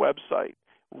out their website.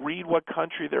 Read what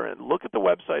country they're in. Look at the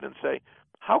website and say,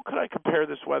 how could I compare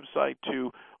this website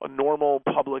to a normal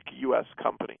public U.S.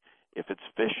 company? If it's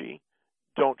fishy,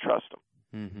 don't trust them.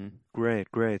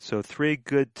 Great. So 3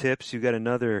 good tips. You got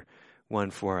another one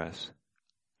for us.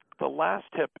 The last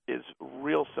tip is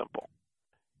real simple.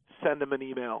 Send them an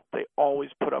email. They always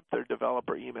put up their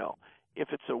developer email. If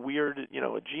it's a weird, a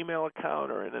Gmail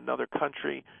account or in another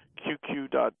country,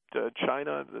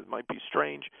 qq.china, that might be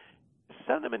strange,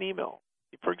 send them an email.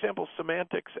 For example,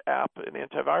 Symantec's app, an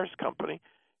antivirus company,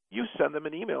 you send them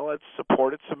an email at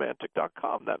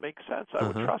support@symantec.com. That makes sense. I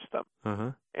would trust them.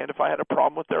 And if I had a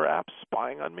problem with their app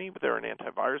spying on me, but they're an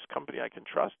antivirus company I can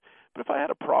trust. But if I had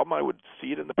a problem, I would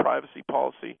see it in the privacy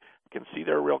policy. I can see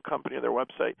they're a real company on their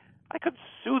website. I could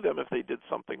sue them if they did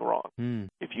something wrong.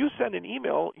 If you send an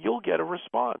email, you'll get a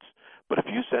response. But if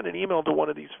you send an email to one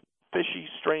of these fishy,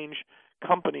 strange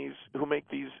companies who make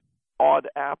these odd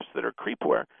apps that are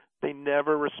creepware, they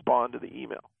never respond to the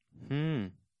email.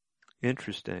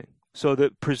 Interesting. So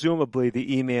presumably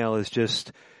the email is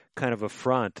just kind of a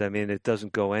front. I mean, it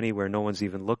doesn't go anywhere. No one's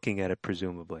even looking at it,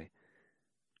 presumably.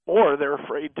 Or they're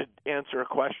afraid to answer a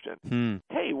question.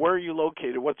 Hey, where are you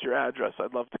located? What's your address?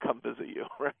 I'd love to come visit you,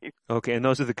 right? Okay, and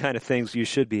those are the kind of things you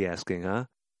should be asking, huh?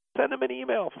 Send them an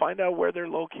email. Find out where they're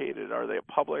located. Are they a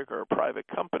public or a private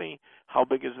company? How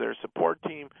big is their support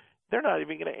team? They're not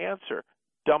even going to answer.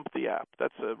 Dump the app.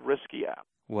 That's a risky app.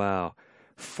 Wow.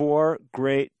 4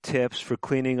 great tips for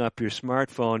cleaning up your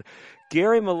smartphone.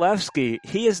 Gary Milewski,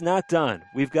 he is not done.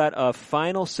 We've got a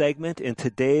final segment in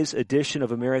today's edition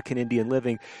of American Indian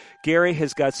Living. Gary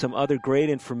has got some other great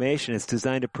information. It's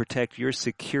designed to protect your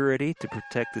security, to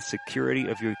protect the security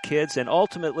of your kids, and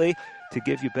ultimately to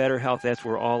give you better health. That's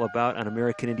what we're all about on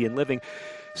American Indian Living.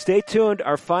 Stay tuned.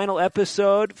 Our final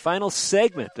episode, final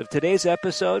segment of today's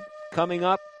episode coming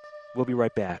up. We'll be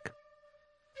right back.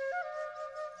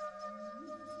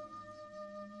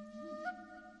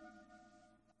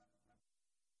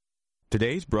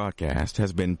 Today's broadcast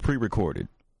has been pre-recorded.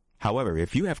 However,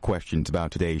 if you have questions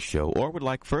about today's show or would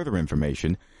like further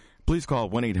information, please call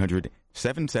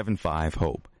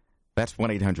 1-800-775-HOPE. That's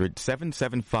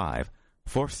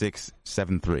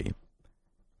 1-800-775-4673.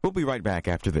 We'll be right back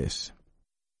after this.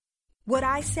 What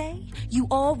I say, you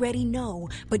already know,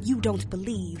 but you don't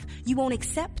believe. You won't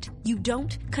accept, you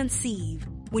don't conceive.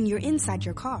 When you're inside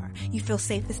your car, you feel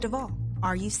safest of all.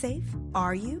 Are you safe?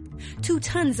 Are you? 2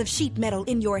 tons of sheet metal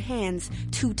in your hands.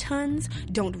 2 tons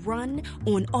don't run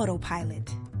on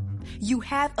autopilot. You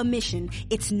have a mission.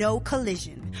 It's no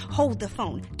collision. Hold the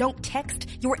phone. Don't text.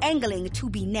 You're angling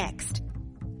to be next.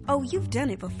 Oh, you've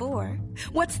done it before.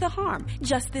 What's the harm?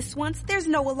 Just this once, there's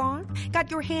no alarm.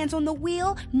 Got your hands on the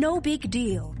wheel? No big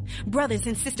deal. Brothers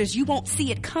and sisters, you won't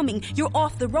see it coming. You're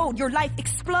off the road. Your life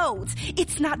explodes.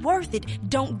 It's not worth it.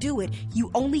 Don't do it. You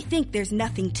only think there's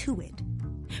nothing to it.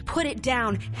 Put it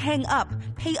down, hang up,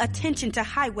 pay attention to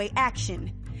highway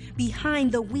action.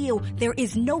 Behind the wheel, there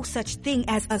is no such thing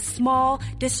as a small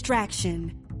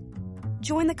distraction.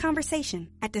 Join the conversation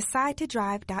at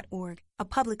decidetodrive.org, a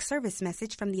public service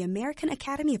message from the American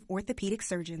Academy of Orthopedic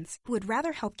Surgeons, who would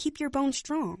rather help keep your bones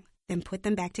strong than put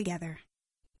them back together.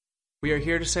 We are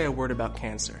here to say a word about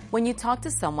cancer. When you talk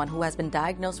to someone who has been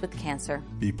diagnosed with cancer,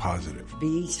 be positive.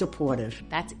 Be supportive.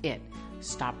 That's it.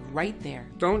 Stop right there.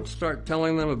 Don't start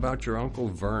telling them about your Uncle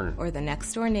Vern. Or the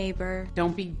next door neighbor.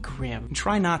 Don't be grim. And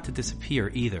try not to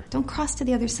disappear either. Don't cross to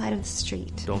the other side of the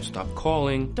street. Don't stop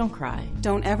calling. Don't cry.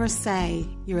 Don't ever say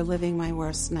you're living my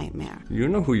worst nightmare. You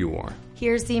know who you are.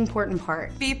 Here's the important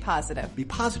part. Be positive. Be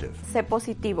positive. Sé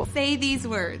positivo. Say these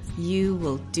words. You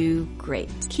will do great.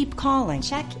 Keep calling.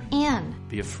 Check in.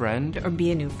 Be a friend. Or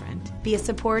be a new friend. Be a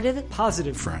supportive,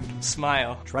 positive friend.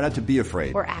 Smile. Try not to be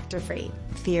afraid. Or act afraid.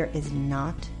 Fear is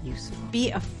not useful. Be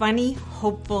a funny,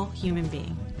 hopeful human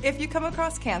being. If you come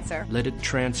across cancer, let it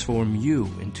transform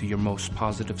you into your most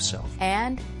positive self.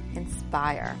 And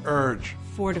inspire. Urge.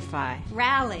 Fortify.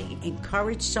 Rally.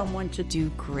 Encourage someone to do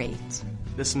great.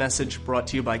 This message brought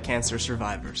to you by cancer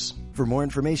survivors. For more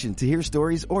information, to hear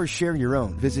stories, or share your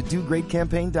own, visit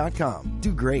DoGreatCampaign.com.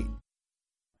 Do great.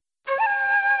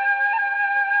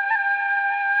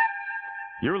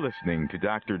 You're listening to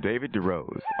Dr. David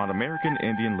DeRose on American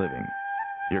Indian Living.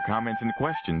 Your comments and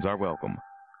questions are welcome.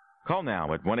 Call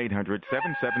now at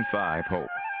 1-800-775-HOPE.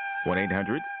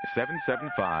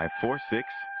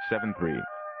 1-800-775-4673.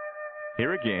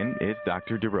 Here again is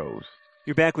Dr. DeRose.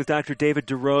 You're back with Dr. David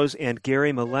DeRose and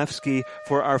Gary Milewski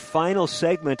for our final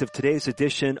segment of today's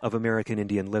edition of American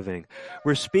Indian Living.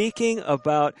 We're speaking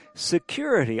about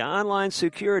security, online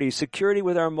security, security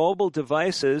with our mobile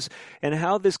devices, and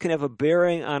how this can have a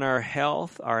bearing on our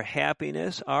health, our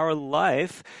happiness, our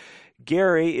life.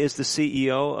 Gary is the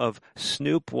CEO of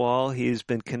Snoopwall. He's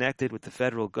been connected with the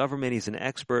federal government. He's an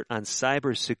expert on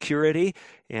cybersecurity,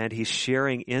 and he's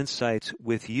sharing insights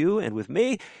with you and with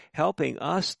me, helping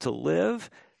us to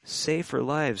live safer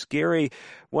lives. Gary,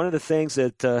 one of the things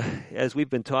that, as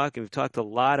we've been talking, we've talked a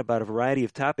lot about a variety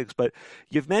of topics, but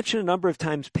you've mentioned a number of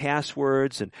times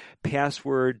passwords and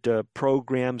password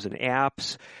programs and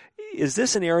apps. Is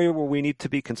this an area where we need to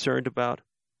be concerned about?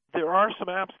 There are some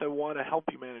apps that want to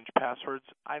help you manage passwords.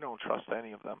 I don't trust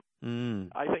any of them.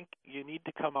 I think you need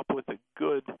to come up with a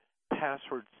good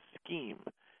password scheme.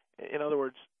 In other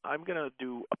words, I'm going to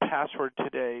do a password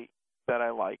today that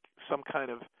I like, some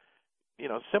kind of,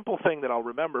 simple thing that I'll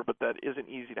remember but that isn't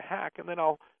easy to hack, and then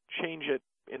I'll change it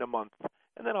in a month.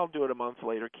 And then I'll do it a month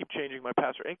later, keep changing my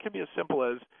password. It can be as simple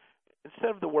as, instead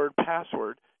of the word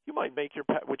password, you might make your,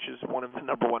 which is one of the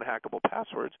number one hackable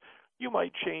passwords, you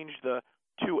might change the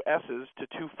 2 S's to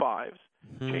 2 5s,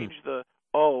 change the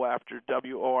O after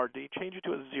W-O-R-D, change it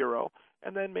to a 0,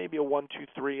 and then maybe a 1, 2,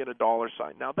 3 and a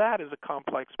 $sign. Now that is a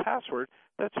complex password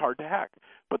that's hard to hack.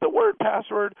 But the word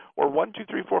password or 1, 2,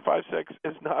 3, 4, 5, 6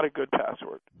 is not a good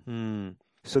password.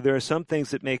 So there are some things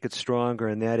that make it stronger,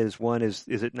 and that is one is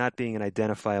it not being an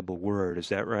identifiable word. Is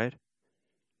that right?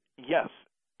 Yes.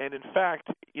 And in fact,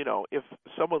 if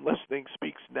someone listening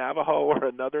speaks Navajo or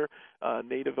another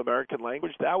Native American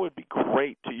language, that would be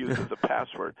great to use as a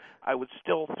password. I would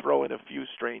still throw in a few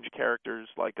strange characters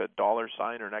like a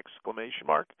 $sign or an exclamation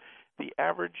mark. The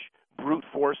average brute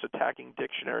force attacking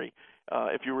dictionary,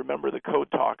 if you remember the Code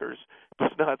Talkers,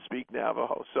 does not speak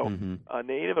Navajo. So a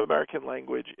Native American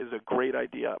language is a great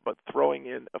idea, but throwing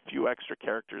in a few extra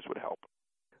characters would help.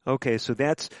 Okay, so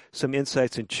that's some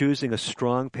insights in choosing a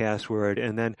strong password.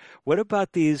 And then what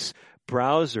about these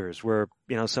browsers where,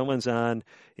 someone's on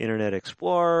Internet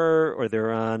Explorer or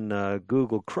they're on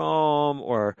Google Chrome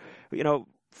or,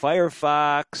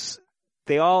 Firefox?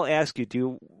 They all ask you, do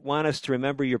you want us to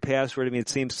remember your password? I mean, it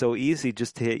seems so easy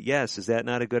just to hit yes. Is that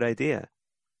not a good idea?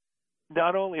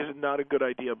 Not only is it not a good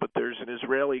idea, but there's an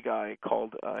Israeli guy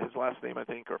called, his last name I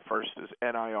think, or first is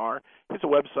NIR. He has a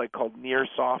website called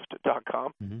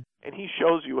nearsoft.com, and he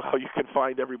shows you how you can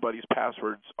find everybody's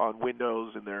passwords on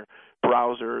Windows in their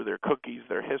browser, their cookies,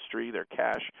 their history, their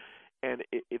cache. And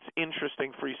it's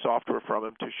interesting free software from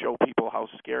him to show people how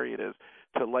scary it is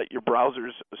to let your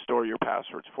browsers store your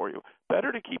passwords for you.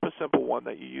 Better to keep a simple one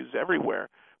that you use everywhere,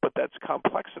 but that's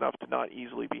complex enough to not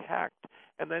easily be hacked.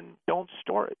 And then don't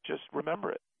store it. Just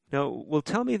remember it. Now, well,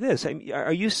 tell me this.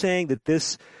 Are you saying that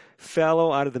this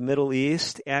fellow out of the Middle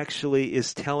East actually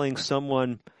is telling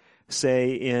someone,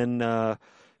 say, in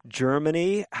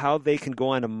Germany, how they can go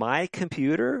onto my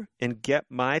computer and get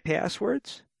my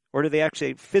passwords? Or do they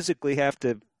actually physically have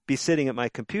to be sitting at my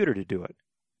computer to do it?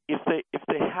 If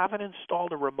they haven't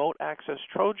installed a remote access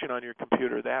Trojan on your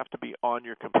computer, they have to be on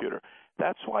your computer.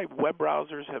 That's why web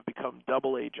browsers have become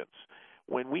double agents.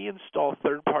 When we install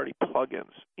third-party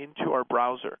plugins into our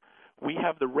browser, we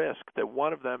have the risk that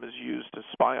one of them is used to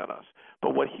spy on us.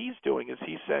 But what he's doing is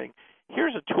he's saying,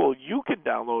 here's a tool you can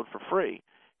download for free.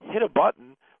 Hit a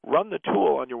button, run the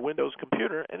tool on your Windows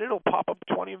computer, and it'll pop up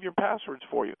 20 of your passwords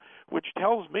for you, which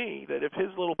tells me that if his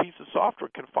little piece of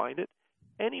software can find it,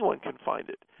 anyone can find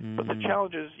it. But the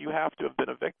challenge is you have to have been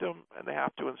a victim, and they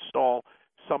have to install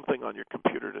something on your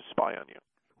computer to spy on you.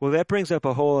 Well, that brings up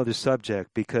a whole other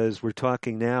subject because we're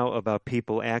talking now about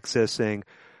people accessing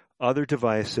other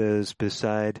devices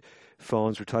beside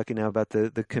phones. We're talking now about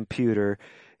the computer.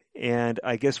 And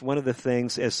I guess one of the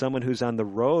things, as someone who's on the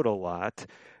road a lot,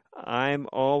 I'm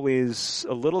always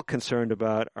a little concerned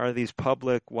about, are these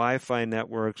public Wi-Fi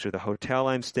networks or the hotel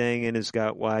I'm staying in has got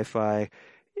Wi-Fi?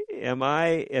 Am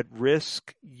I at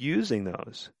risk using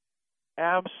those?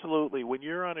 Absolutely. When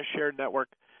you're on a shared network,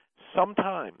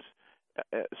 sometimes,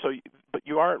 but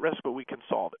you are at risk, but we can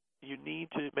solve it. You need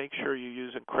to make sure you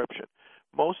use encryption.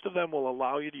 Most of them will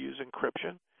allow you to use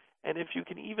encryption, and if you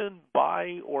can even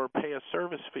buy or pay a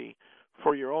service fee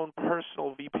for your own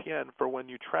personal VPN for when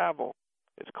you travel,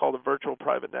 it's called a virtual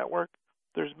private network.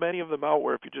 There's many of them out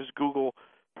where if you just Google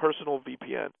personal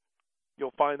VPN,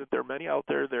 you'll find that there are many out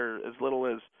there. They're as little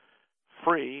as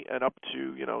free and up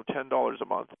to $10 a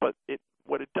month. But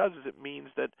what it does is it means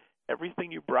that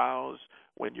everything you browse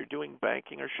when you're doing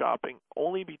banking or shopping,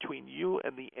 only between you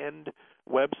and the end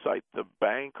website, the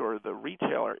bank or the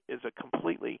retailer, is a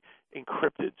completely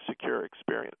encrypted, secure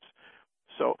experience.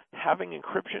 So having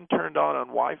encryption turned on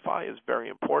Wi-Fi is very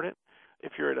important.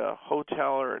 If you're at a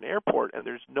hotel or an airport and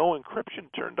there's no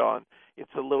encryption turned on,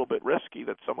 it's a little bit risky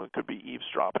that someone could be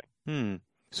eavesdropping.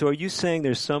 So are you saying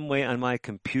there's some way on my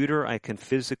computer I can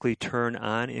physically turn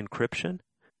on encryption?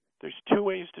 There's two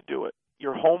ways to do it.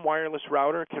 Your home wireless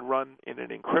router can run in an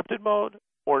encrypted mode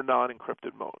or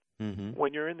non-encrypted mode.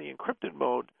 When you're in the encrypted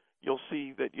mode, you'll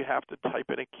see that you have to type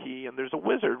in a key, and there's a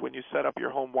wizard when you set up your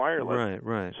home wireless.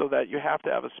 Right. So that you have to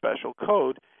have a special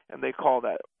code, and they call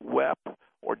that WEP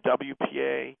or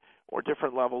WPA or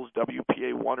different levels,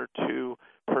 WPA 1 or 2,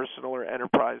 personal or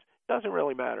enterprise. Doesn't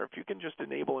really matter. If you can just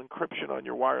enable encryption on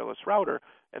your wireless router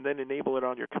and then enable it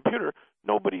on your computer,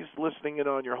 nobody's listening in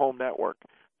on your home network.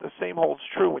 The same holds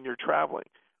true when you're traveling.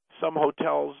 Some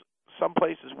hotels, some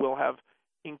places will have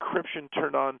encryption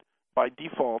turned on by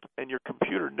default, and your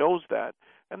computer knows that,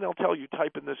 and they'll tell you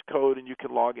type in this code and you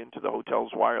can log into the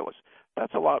hotel's wireless.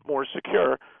 That's a lot more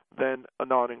secure than a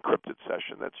non-encrypted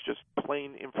session. That's just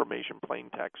plain information, plain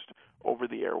text over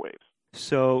the airwaves.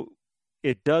 So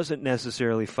it doesn't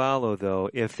necessarily follow, though,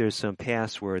 if there's some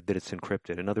password that it's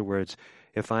encrypted. In other words,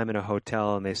 if I'm in a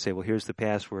hotel and they say, well, here's the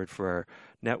password for our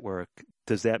network,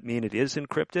 does that mean it is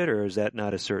encrypted, or is that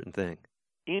not a certain thing?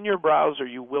 In your browser,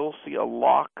 you will see a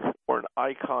lock or an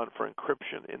icon for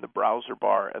encryption in the browser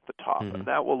bar at the top, and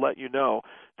that will let you know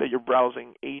that you're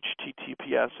browsing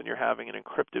HTTPS and you're having an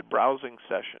encrypted browsing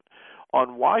session. On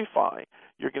Wi-Fi,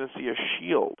 you're going to see a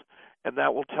shield, and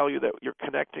that will tell you that you're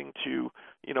connecting to,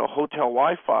 hotel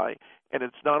Wi-Fi, and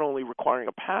it's not only requiring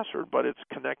a password, but it's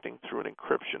connecting through an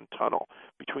encryption tunnel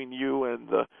between you and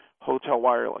the hotel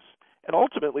wireless. And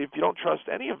ultimately, if you don't trust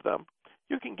any of them,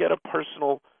 you can get a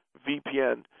personal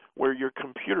VPN where your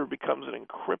computer becomes an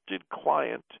encrypted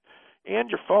client, and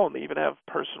your phone. They even have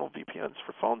personal VPNs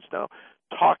for phones now,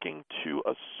 talking to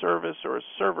a service or a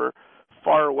server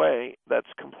far away that's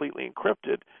completely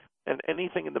encrypted, and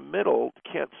anything in the middle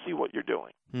can't see what you're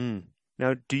doing.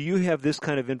 Now, do you have this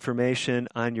kind of information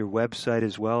on your website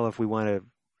as well, if we want to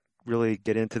really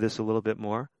get into this a little bit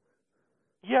more?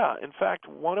 Yeah, in fact,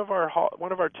 one of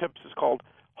our tips is called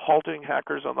Halting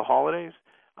Hackers on the Holidays.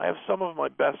 I have some of my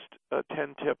best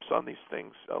 10 tips on these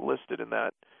things listed in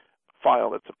that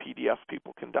file. That's a PDF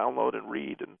people can download and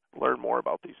read and learn more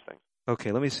about these things.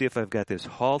 Okay, let me see if I've got this.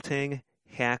 Halting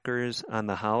Hackers on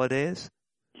the Holidays?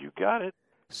 You got it.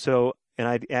 So, and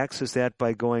I'd access that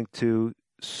by going to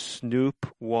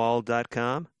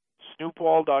snoopwall.com?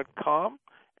 Snoopwall.com,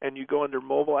 and you go under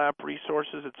mobile app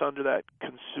resources. It's under that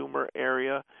consumer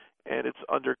area, and it's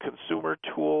under consumer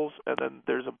tools, and then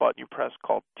there's a button you press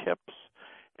called tips,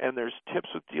 and there's tips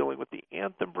with dealing with the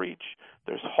Anthem breach.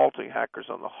 There's halting hackers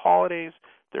on the holidays.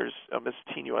 There's Miss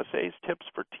Teen USA's tips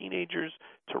for teenagers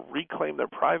to reclaim their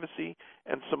privacy,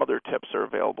 and some other tips are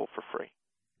available for free.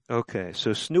 Okay,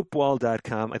 so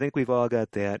snoopwall.com. I think we've all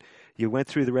got that. You went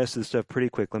through the rest of the stuff pretty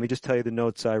quick. Let me just tell you the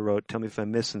notes I wrote. Tell me if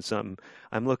I'm missing something.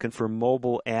 I'm looking for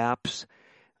mobile apps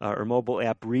or mobile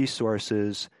app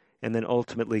resources, and then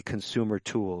ultimately consumer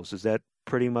tools. Is that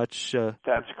pretty much?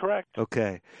 That's correct.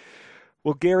 Okay.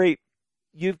 Well, Gary,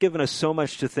 you've given us so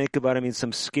much to think about. I mean,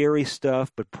 some scary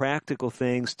stuff, but practical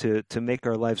things to make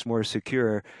our lives more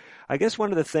secure. I guess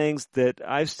one of the things that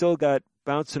I've still got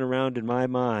bouncing around in my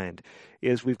mind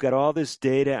is we've got all this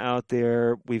data out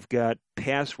there. We've got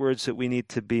passwords that we need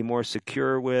to be more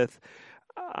secure with.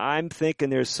 I'm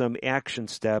thinking there's some action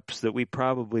steps that we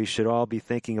probably should all be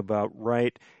thinking about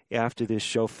right after this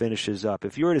show finishes up.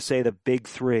 If you were to say the big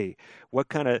three, what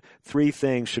kind of three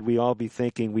things should we all be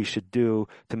thinking we should do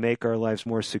to make our lives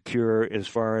more secure as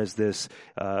far as this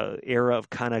era of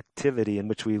connectivity in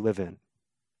which we live in?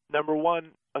 Number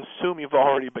one, assume you've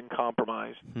already been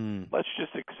compromised. Let's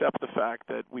just accept the fact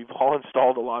that we've all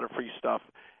installed a lot of free stuff,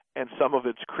 and some of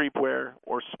it's creepware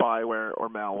or spyware or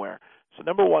malware. So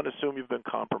number one, assume you've been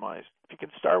compromised. If you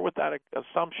can start with that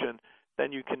assumption,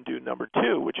 then you can do number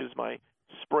two, which is my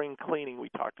spring cleaning we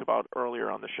talked about earlier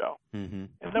on the show. Mm-hmm.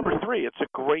 And number three, it's a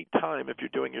great time if you're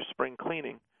doing your spring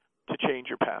cleaning to change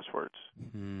your passwords.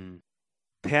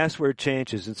 Password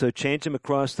changes, and so change them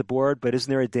across the board, but isn't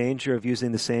there a danger of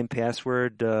using the same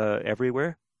password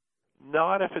everywhere?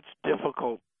 Not if it's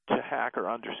difficult to hack or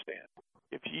understand.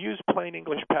 If you use plain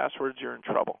English passwords, you're in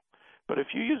trouble. But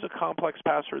if you use a complex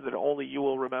password that only you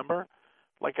will remember,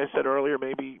 like I said earlier,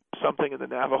 maybe something in the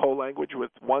Navajo language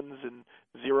with ones and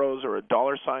zeros or a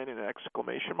 $sign and an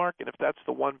exclamation mark, and if that's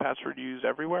the one password you use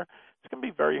everywhere, it's going to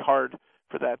be very hard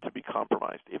for that to be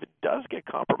compromised. If it does get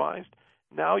compromised,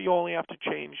 now you only have to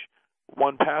change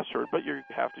one password, but you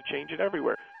have to change it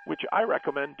everywhere, which I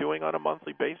recommend doing on a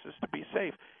monthly basis to be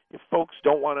safe. If folks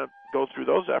don't want to go through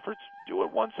those efforts, do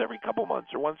it once every couple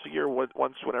months or once a year,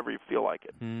 once whenever you feel like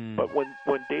it. But when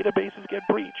databases get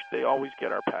breached, they always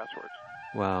get our passwords.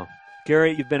 Wow.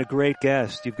 Gary, you've been a great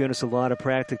guest. You've given us a lot of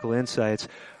practical insights.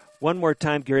 One more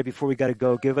time, Gary, before we got to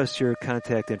go, give us your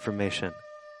contact information.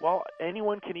 Well,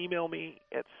 anyone can email me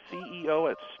at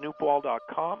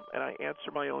ceo@snoopwall.com, and I answer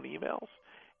my own emails.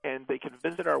 And they can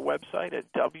visit our website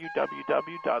at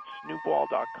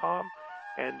www.snoopwall.com.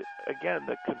 And again,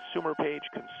 the consumer page,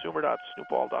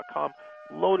 consumer.snoopwall.com,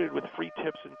 loaded with free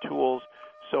tips and tools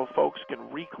so folks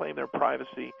can reclaim their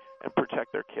privacy and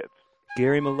protect their kids.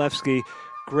 Gary Milewski,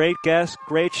 great guest,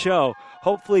 great show.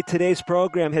 Hopefully today's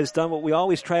program has done what we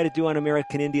always try to do on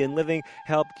American Indian Living,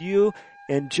 helped you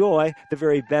enjoy the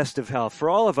very best of health. For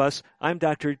all of us, I'm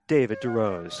Dr. David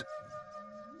DeRose.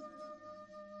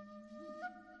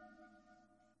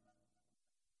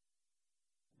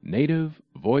 Native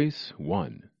Voice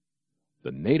One,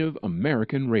 the Native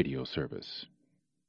American radio service.